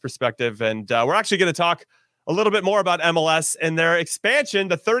an MLS perspective. And we're actually going to talk a little bit more about MLS and their expansion,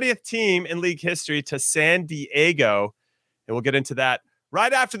 the 30th team in league history, to San Diego. And we'll get into that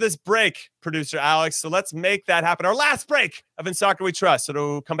right after this break, producer Alex. So let's make that happen. Our last break of In Soccer We Trust.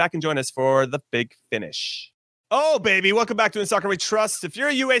 So come back and join us for the big finish. Oh, baby. Welcome back to In Soccer We Trust. If you're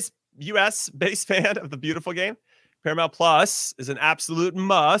a US-based fan of the beautiful game, Paramount Plus is an absolute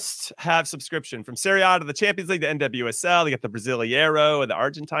must-have subscription. From Serie A to the Champions League, the NWSL, you got the Brasileiro and the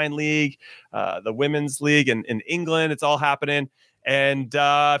Argentine League, the Women's League in England. It's all happening. And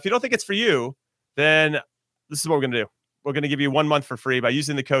if you don't think it's for you, then this is what we're going to do. We're going to give you 1 month for free by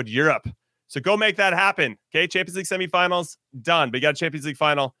using the code Europe. So go make that happen. Okay, Champions League semifinals, done. But you got a Champions League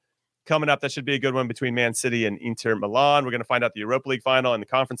final coming up. That should be a good one between Man City and Inter Milan. We're going to find out the Europa League final and the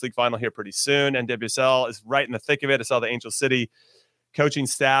Conference League final here pretty soon. NWSL is right in the thick of it. I saw the Angel City coaching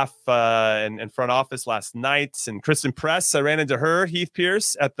staff and front office last night. And Kristen Press, I ran into her, Heath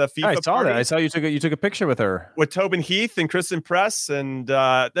Pierce, at the FIFA I saw party. that. I saw you took a picture with her. With Tobin Heath and Kristen Press. And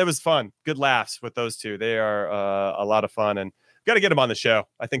that was fun. Good laughs with those two. They are a lot of fun. And got to get them on the show.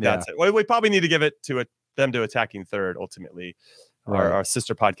 I think that's it. We probably need to give it to them to Attacking Third, ultimately. Right. Our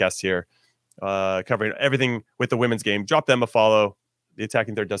sister podcast here, covering everything with the women's game. Drop them a follow. The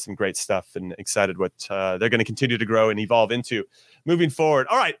Attacking Third does some great stuff, and excited what they're going to continue to grow and evolve into moving forward.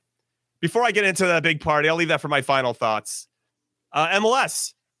 All right. Before I get into the big party, I'll leave that for my final thoughts.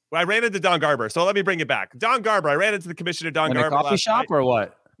 MLS. I ran into Don Garber, so let me bring it back. Don Garber. I ran into the commissioner, Don Garber. In a coffee shop or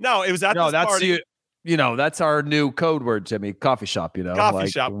what? No, it was at this party. That's our new code word, Jimmy. Coffee shop, Coffee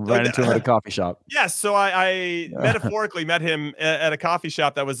shop. Ran into him at a coffee shop. Yes, so I metaphorically met him at a coffee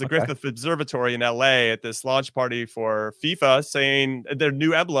shop that was the Griffith Observatory in LA at this launch party for FIFA, saying their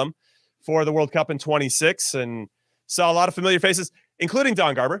new emblem for the World Cup in 26, and saw a lot of familiar faces, including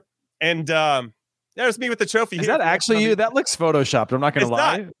Don Garber. And there's me with the trophy. Is that actually you? That looks photoshopped. I'm not going to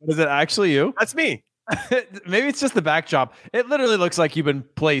lie. Not. Is it actually you? That's me. Maybe it's just the backdrop. It literally looks like you've been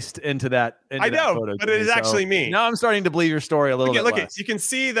placed into that. I know, photo, but it is actually me. Now I'm starting to believe your story a little bit. Look at you can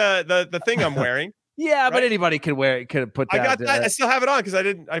see the thing I'm wearing. Yeah, right? But anybody could wear it. Could put that. I got that. I still have it on because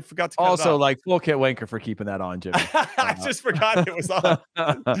I forgot to. Cut also, it off. like full kit wanker for keeping that on, Jimmy. I just forgot it was on.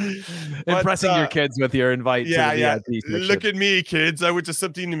 Impressing your kids with your invite. Yeah, to the VIP Look at me, kids. I went to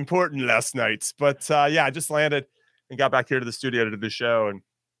something important last night, but I just landed and got back here to the studio to do the show, and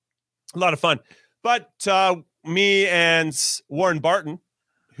a lot of fun. But me and Warren Barton,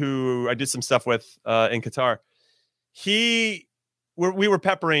 who I did some stuff with in Qatar, we were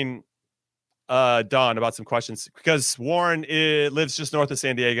peppering Don about some questions because Warren lives just north of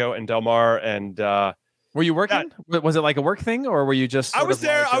San Diego and Del Mar. And were you working? Was it like a work thing, or were you just? I was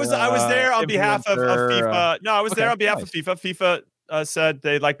there. I was there on behalf of FIFA. No, I was there on behalf of FIFA. FIFA said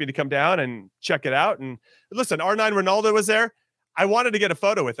they'd like me to come down and check it out. And listen, R9 Ronaldo was there. I wanted to get a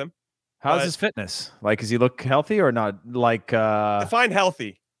photo with him. How's his fitness? Like, does he look healthy or not? Like, define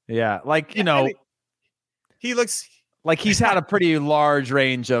healthy. Yeah, like he looks like he's had a pretty large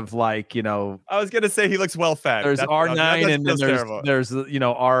range of I was gonna say he looks well fed. There's R9 and then there's R11.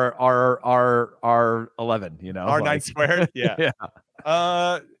 R9 squared. Yeah. Yeah.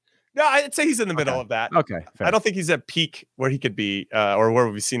 No, I'd say he's in the middle of that. Okay. Fair. I don't think he's at peak where he could be, or where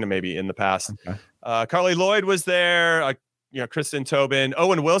we've seen him maybe in the past. Okay. Carly Lloyd was there. Kristen Tobin,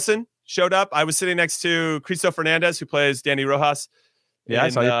 Owen Wilson showed up. I was sitting next to Cristo Fernandez, who plays Danny Rojas. Yeah, I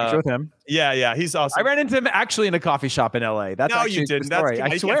saw you picture with him. Yeah, he's awesome. I ran into him actually in a coffee shop in LA. That's no, actually you didn't. Story.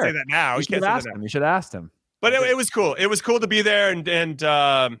 I swear. Can't say that now. You should have asked him. You should have asked him. But it was cool. It was cool to be there and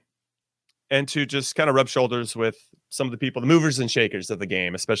to just kind of rub shoulders with some of the people, the movers and shakers of the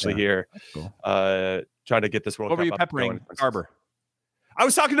game, especially here. Cool. Trying to get this World Cup. What were you peppering Garber? I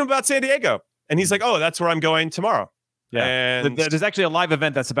was talking to him about San Diego, and he's like, "Oh, that's where I'm going tomorrow." Yeah, and there's actually a live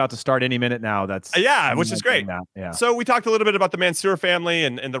event that's about to start any minute now. That's which is great. Yeah. So we talked a little bit about the Mansour family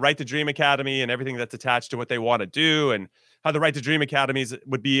and the Right to Dream Academy and everything that's attached to what they want to do, and how the Right to Dream Academies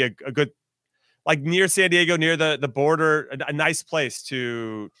would be a good, like near San Diego, near the border, a nice place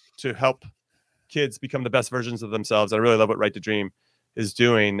to help kids become the best versions of themselves. I really love what Right to Dream is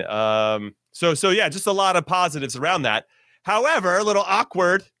doing. So yeah, just a lot of positives around that. However, a little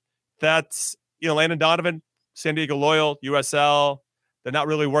awkward that Landon Donovan, San Diego Loyal, USL, they're not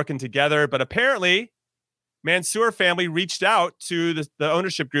really working together. But apparently, Mansour family reached out to the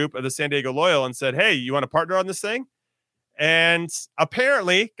ownership group of the San Diego Loyal and said, "Hey, you want to partner on this thing?" And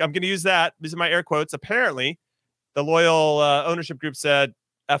apparently, I'm going to use that. These are my air quotes. Apparently, the Loyal ownership group said,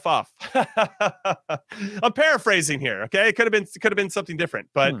 "F off." I'm paraphrasing here. Okay, it could have been something different,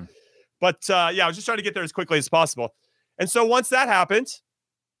 but I was just trying to get there as quickly as possible. And so once that happened,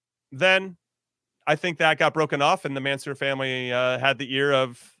 then I think that got broken off, and the Mansour family had the ear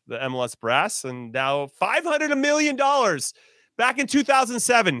of the MLS brass, and now $500 million. Back in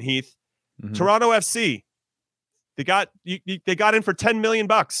 2007, Heath, Toronto FC, they got in for $10 million.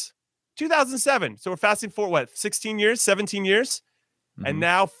 2007. So we're fasting for 17 years, and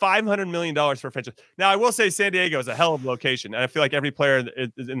now $500 million for a franchise. Now I will say San Diego is a hell of a location, and I feel like every player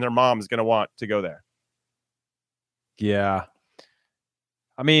in their mom is going to want to go there. Yeah,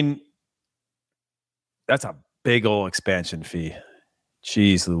 I mean, that's a big old expansion fee.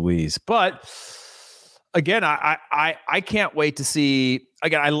 Jeez Louise. But again, I can't wait to see.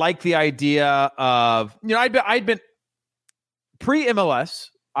 Again, I like the idea of, I'd been pre-MLS.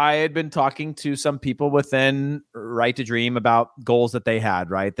 I had been talking to some people within Right to Dream about goals that they had,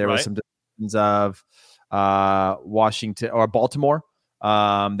 right? There was some discussions of Washington or Baltimore.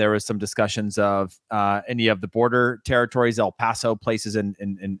 There was some discussions of any of the border territories, El Paso, places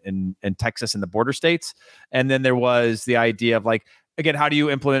in Texas and the border states. And then there was the idea of like, again, how do you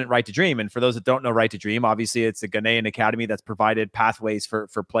implement Right to Dream? And for those that don't know Right to Dream, obviously it's a Ghanaian academy that's provided pathways for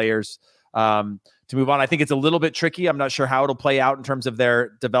players to move on. I think it's a little bit tricky. I'm not sure how it'll play out in terms of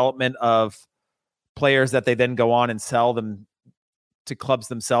their development of players that they then go on and sell them to clubs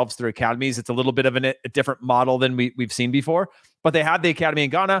themselves through academies. It's a little bit of a different model than we've seen before, but they had the academy in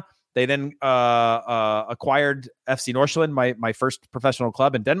Ghana. They then acquired FC Nordsjælland, my first professional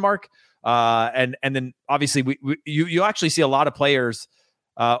club in Denmark. And then obviously you actually see a lot of players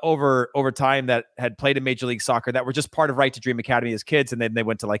over time that had played in Major League Soccer that were just part of Right to Dream Academy as kids. And then they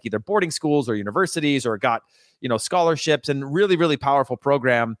went to like either boarding schools or universities or got, scholarships, and really, really powerful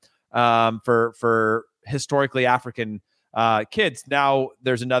program for historically African kids. Now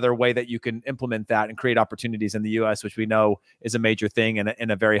there's another way that you can implement that and create opportunities in the US, which we know is a major thing and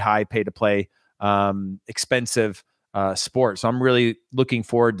in a very high pay to play, expensive sport. So I'm really looking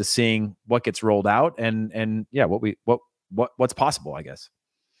forward to seeing what gets rolled out and yeah, what's possible, I guess.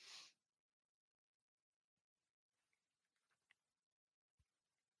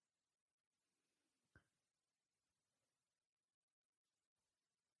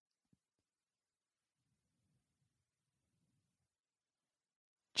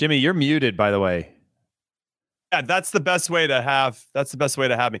 Jimmy, you're muted, by the way. Yeah, that's the best way to have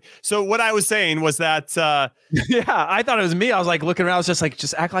me. So what I was saying was that yeah, I thought it was me. I was like looking around, I was just like,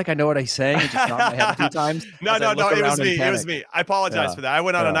 just act like I know what he's saying and just nod my head a few times. No, it was me. I apologize for that. I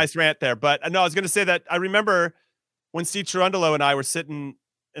went on a nice rant there, but no, I was going to say that I remember when Steve Cherundolo and I were sitting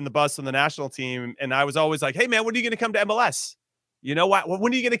in the bus on the national team, and I was always like, "Hey man, when are you going to come to MLS? You know what?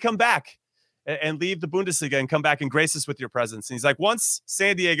 When are you going to come back and leave the Bundesliga and come back and grace us with your presence?" And he's like, "Once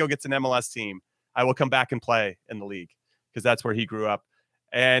San Diego gets an MLS team, I will come back and play in the league," because that's where he grew up.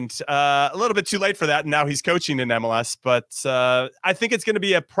 And a little bit too late for that. And now he's coaching in MLS. But I think it's going to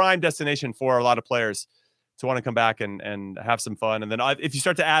be a prime destination for a lot of players to want to come back and have some fun. And then if you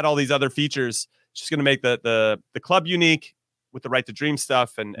start to add all these other features, it's just going to make the club unique with the Right to Dream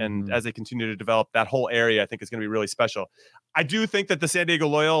stuff. And as they continue to develop that whole area, I think it's going to be really special. I do think that the San Diego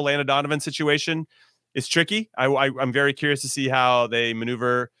Loyal Landon Donovan situation is tricky. I'm very curious to see how they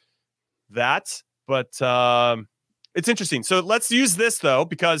maneuver that, but it's interesting. So let's use this though,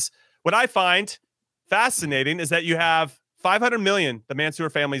 because what I find fascinating is that you have 500 million the Mansour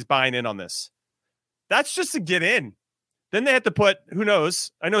family's buying in on this. That's just to get in. Then they have to put, who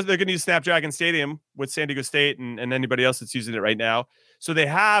knows? I know they're going to use Snapdragon Stadium with San Diego State and anybody else that's using it right now. So they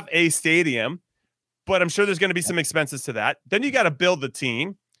have a stadium, but I'm sure there's going to be some expenses to that. Then you got to build the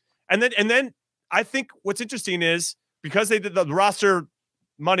team. And then I think what's interesting is because they did the roster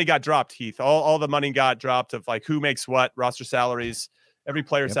money got dropped, Heath. All the money got dropped of like who makes what, roster salaries, every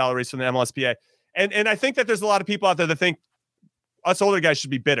player salaries from the MLSPA. And I think that there's a lot of people out there that think us older guys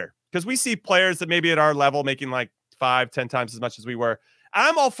should be bitter because we see players that maybe at our level making like 5-10 times as much as we were.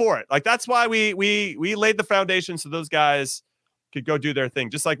 I'm all for it. Like that's why we laid the foundation so those guys could go do their thing,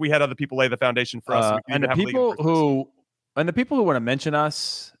 just like we had other people lay the foundation for us. And the people who want to mention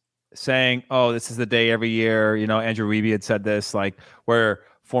us saying, "Oh, this is the day every year." Andrew Wiebe had said this, like where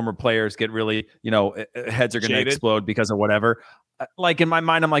former players get really, heads are going to explode because of whatever. Like in my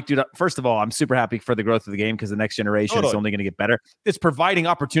mind, I'm like, dude, first of all, I'm super happy for the growth of the game because the next generation is only going to get better. It's providing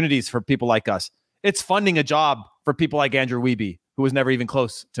opportunities for people like us. It's funding a job for people like Andrew Wiebe, who was never even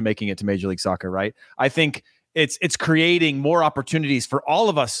close to making it to Major League Soccer, right? I think it's creating more opportunities for all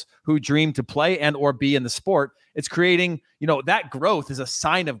of us who dream to play and or be in the sport. It's creating, that growth is a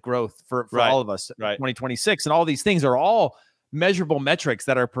sign of growth for all of us. Right. 2026 and all these things are all measurable metrics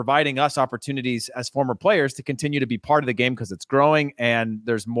that are providing us opportunities as former players to continue to be part of the game because it's growing and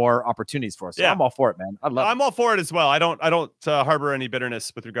there's more opportunities for us. So I'm all for it, man. I'm all for it as well. I don't harbor any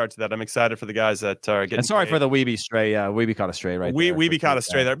bitterness with regard to that. I'm excited for the guys that are getting. And sorry for the Wiebe stray. Wiebe caught a stray right there. Wiebe caught a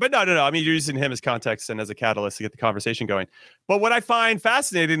stray there, but no. I mean, you're using him as context and as a catalyst to get the conversation going. But what I find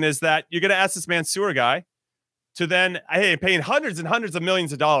fascinating is that you're going to ask this Mansour guy to then, paying hundreds and hundreds of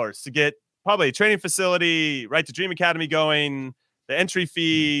millions of dollars to get probably a training facility, Right to Dream Academy going, the entry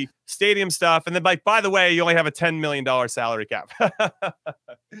fee, stadium stuff. And then by the way, you only have a $10 million salary cap.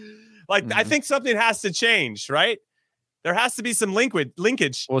 I think something has to change, right? There has to be some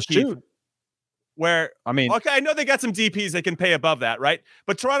linkage. Well, shoot. Where, I know they got some DPs that can pay above that, right?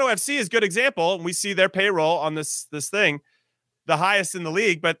 But Toronto FC is a good example. And we see their payroll on this thing, the highest in the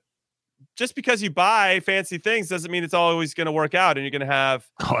league, but just because you buy fancy things doesn't mean it's always going to work out, and you're going to have.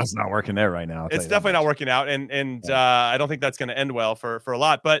 Oh, it's not working there right now. It's definitely not working out, and I don't think that's going to end well for a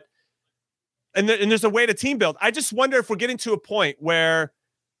lot. But and there's a way to team build. I just wonder if we're getting to a point where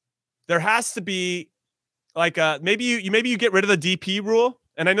there has to be like maybe you get rid of the DP rule.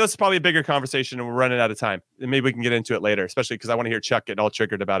 And I know it's probably a bigger conversation, and we're running out of time. And maybe we can get into it later, especially because I want to hear Chuck get all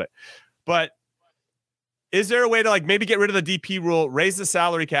triggered about it. But is there a way to like maybe get rid of the DP rule, raise the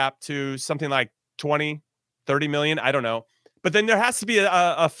salary cap to something like 20, 30 million? I don't know. But then there has to be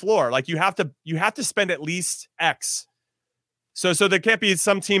a floor. Like you have to spend at least X. So there can't be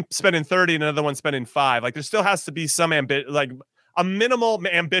some team spending 30 and another one spending 5. Like there still has to be some like a minimal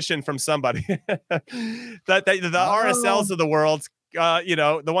ambition from somebody. that the RSLs of the world.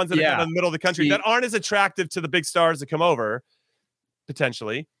 The ones that are in the middle of the country that aren't as attractive to the big stars that come over,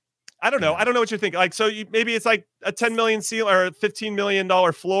 potentially. I don't know. I don't know what you're thinking. Like, so maybe it's like a 10 million ceiling or a $15 million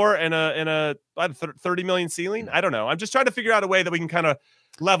floor and a 30 million ceiling. I don't know. I'm just trying to figure out a way that we can kind of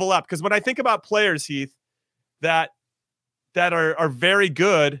level up. Because when I think about players, Heath, that are very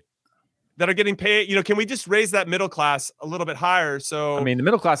good, that are getting paid, can we just raise that middle class a little bit hhigher? So I mean, the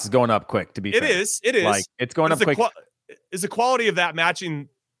middle class is going up quick. To be fair. It is. Like it's going up quick. Is the quality of that matching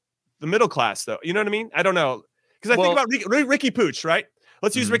the middle class, though? You know what I mean? I don't know. Because I think about Ricky Pooch, right?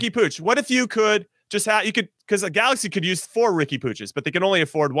 Let's use Ricky Pooch. What if you could just because a Galaxy could use 4 Ricky Pooches, but they can only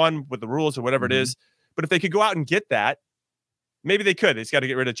afford 1 with the rules or whatever it is. But if they could go out and get that, maybe they could. They just got to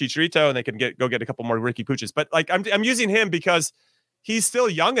get rid of Chicharito and they can go get a couple more Ricky Pooches. But like I'm using him because he's still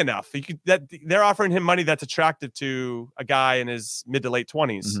young enough. They're offering him money that's attractive to a guy in his mid to late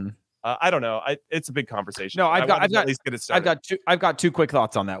 20s. I don't know. It's a big conversation. No, I've got at least get it started. I've got 2 quick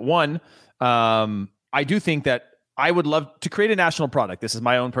thoughts on that. One, I do think that I would love to create a national product. This is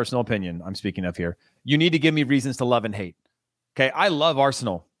my own personal opinion I'm speaking of here. You need to give me reasons to love and hate. Okay, I love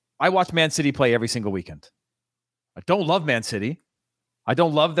Arsenal. I watch Man City play every single weekend. I don't love Man City. I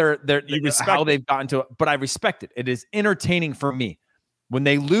don't love their how they've gotten to it, but I respect it. It is entertaining for me. When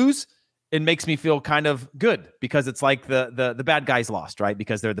they lose, it makes me feel kind of good because it's like the bad guys lost, right?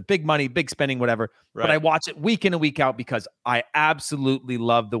 Because they're the big money, big spending, whatever. Right. But I watch it week in and week out because I absolutely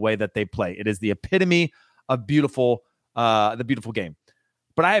love the way that they play. It is the epitome of the beautiful game.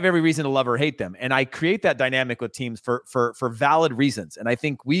 But I have every reason to love or hate them. And I create that dynamic with teams for valid reasons. And I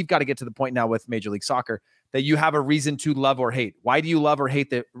think we've got to get to the point now with Major League Soccer that you have a reason to love or hate. Why do you love or hate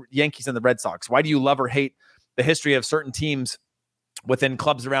the Yankees and the Red Sox? Why do you love or hate the history of certain teams within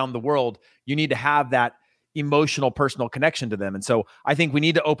clubs around the world? You need to have that emotional, personal connection to them. And so I think we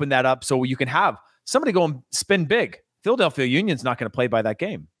need to open that up so you can have somebody go and spin big. Philadelphia Union's not going to play by that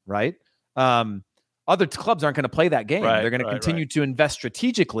game, right? Other clubs aren't going to play that game. They're going to continue to invest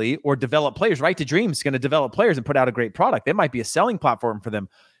strategically or develop players. Right to Dreams is going to develop players and put out a great product. It might be a selling platform for them,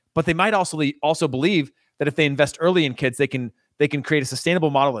 but they might also believe that if they invest early in kids, they can create a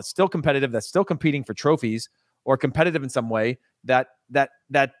sustainable model that's still competitive, that's still competing for trophies or competitive in some way that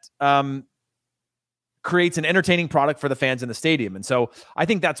creates an entertaining product for the fans in the stadium. And so I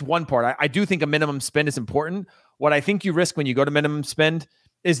think that's one part. I do think a minimum spend is important. What I think you risk when you go to minimum spend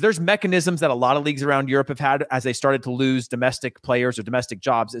is there's mechanisms that a lot of leagues around Europe have had as they started to lose domestic players or domestic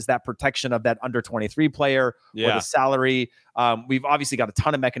jobs, is that protection of that under 23 player or the salary. We've obviously got a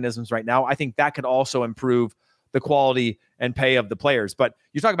ton of mechanisms right now. I think that could also improve the quality and pay of the players. But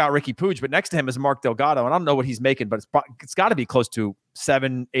you talk about Ricky Pooch, but next to him is Mark Delgado, and I don't know what he's making, but it's got to be close to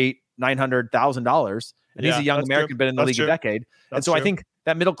 $700,000, $800,000, $900,000. And he's a young American, been in the league a decade. And so I think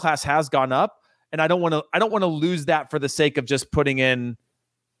that middle class has gone up, and I don't want to lose that for the sake of just putting in.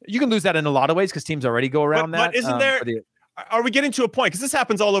 You can lose that in a lot of ways because teams already go around that. But isn't there? Are we getting to a point? Because this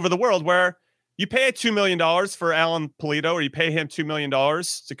happens all over the world where you pay $2 million for Alan Polito, or you pay him $2 million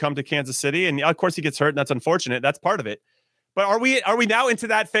to come to Kansas City, and of course he gets hurt, and that's unfortunate. That's part of it. But are we now into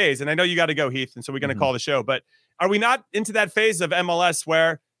that phase? And I know you got to go, Heath, and so we're going to call the show. But are we not into that phase of MLS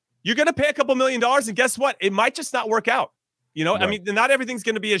where you're going to pay a couple $1 million, and guess what? It might just not work out. Right. I mean, not everything's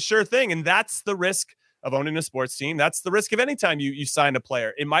going to be a sure thing, and that's the risk of owning a sports team. That's the risk of any time you sign a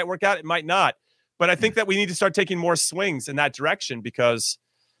player. It might work out, it might not. But I think that we need to start taking more swings in that direction because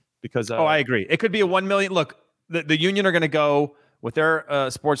I agree. It could be a 1 million. Look, the Union are going to go with their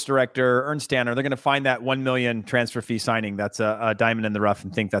sports director, Ernst Tanner. They're going to find that 1 million transfer fee signing. That's a diamond in the rough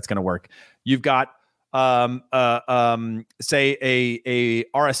and think that's going to work. You've got say a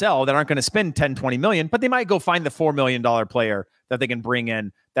RSL that aren't going to spend 10, 20 million, but they might go find the $4 million player that they can bring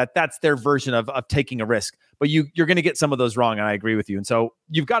in. That's their version of taking a risk. But you're going to get some of those wrong, and I agree with you. And so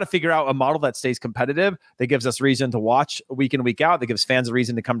you've got to figure out a model that stays competitive, that gives us reason to watch week in, week out, that gives fans a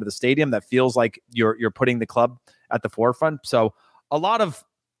reason to come to the stadium, that feels like you're putting the club at the forefront. So a lot of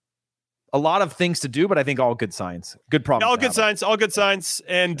a lot of things to do, but I think all good signs. Good problem. All good signs. All good signs.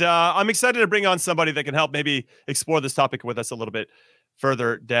 And I'm excited to bring on somebody that can help maybe explore this topic with us a little bit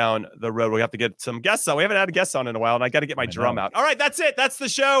further down the road. We have to get some guests on. We haven't had a guest on in a while, and I got to get my drum out. All right, that's it. That's the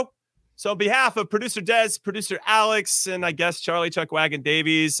show. So on behalf of producer Des, producer Alex, and I guess Charlie Chuck Wagon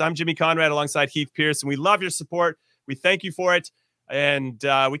Davies, I'm Jimmy Conrad alongside Heath Pierce, and we love your support. We thank you for it. And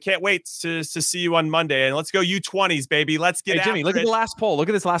we can't wait to see you on Monday. And let's go U-20s, baby. Let's get Jimmy, look at the last poll. Look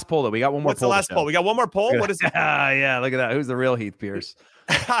at this last poll that we got. One more. What's the last poll? We got one more poll. What is it? Yeah, look at that. Who's the real Heath Pierce?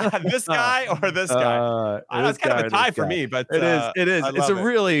 This guy or this guy? I know it's kind of a tie for me, but it is. It is. It's a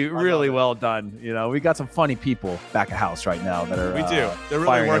really, really it. well done. You know, we got some funny people back at house right now that are. We do. They're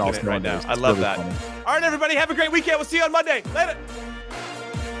really working it right now. I love that. Funny. All right, everybody, have a great weekend. We'll see you on Monday. Later.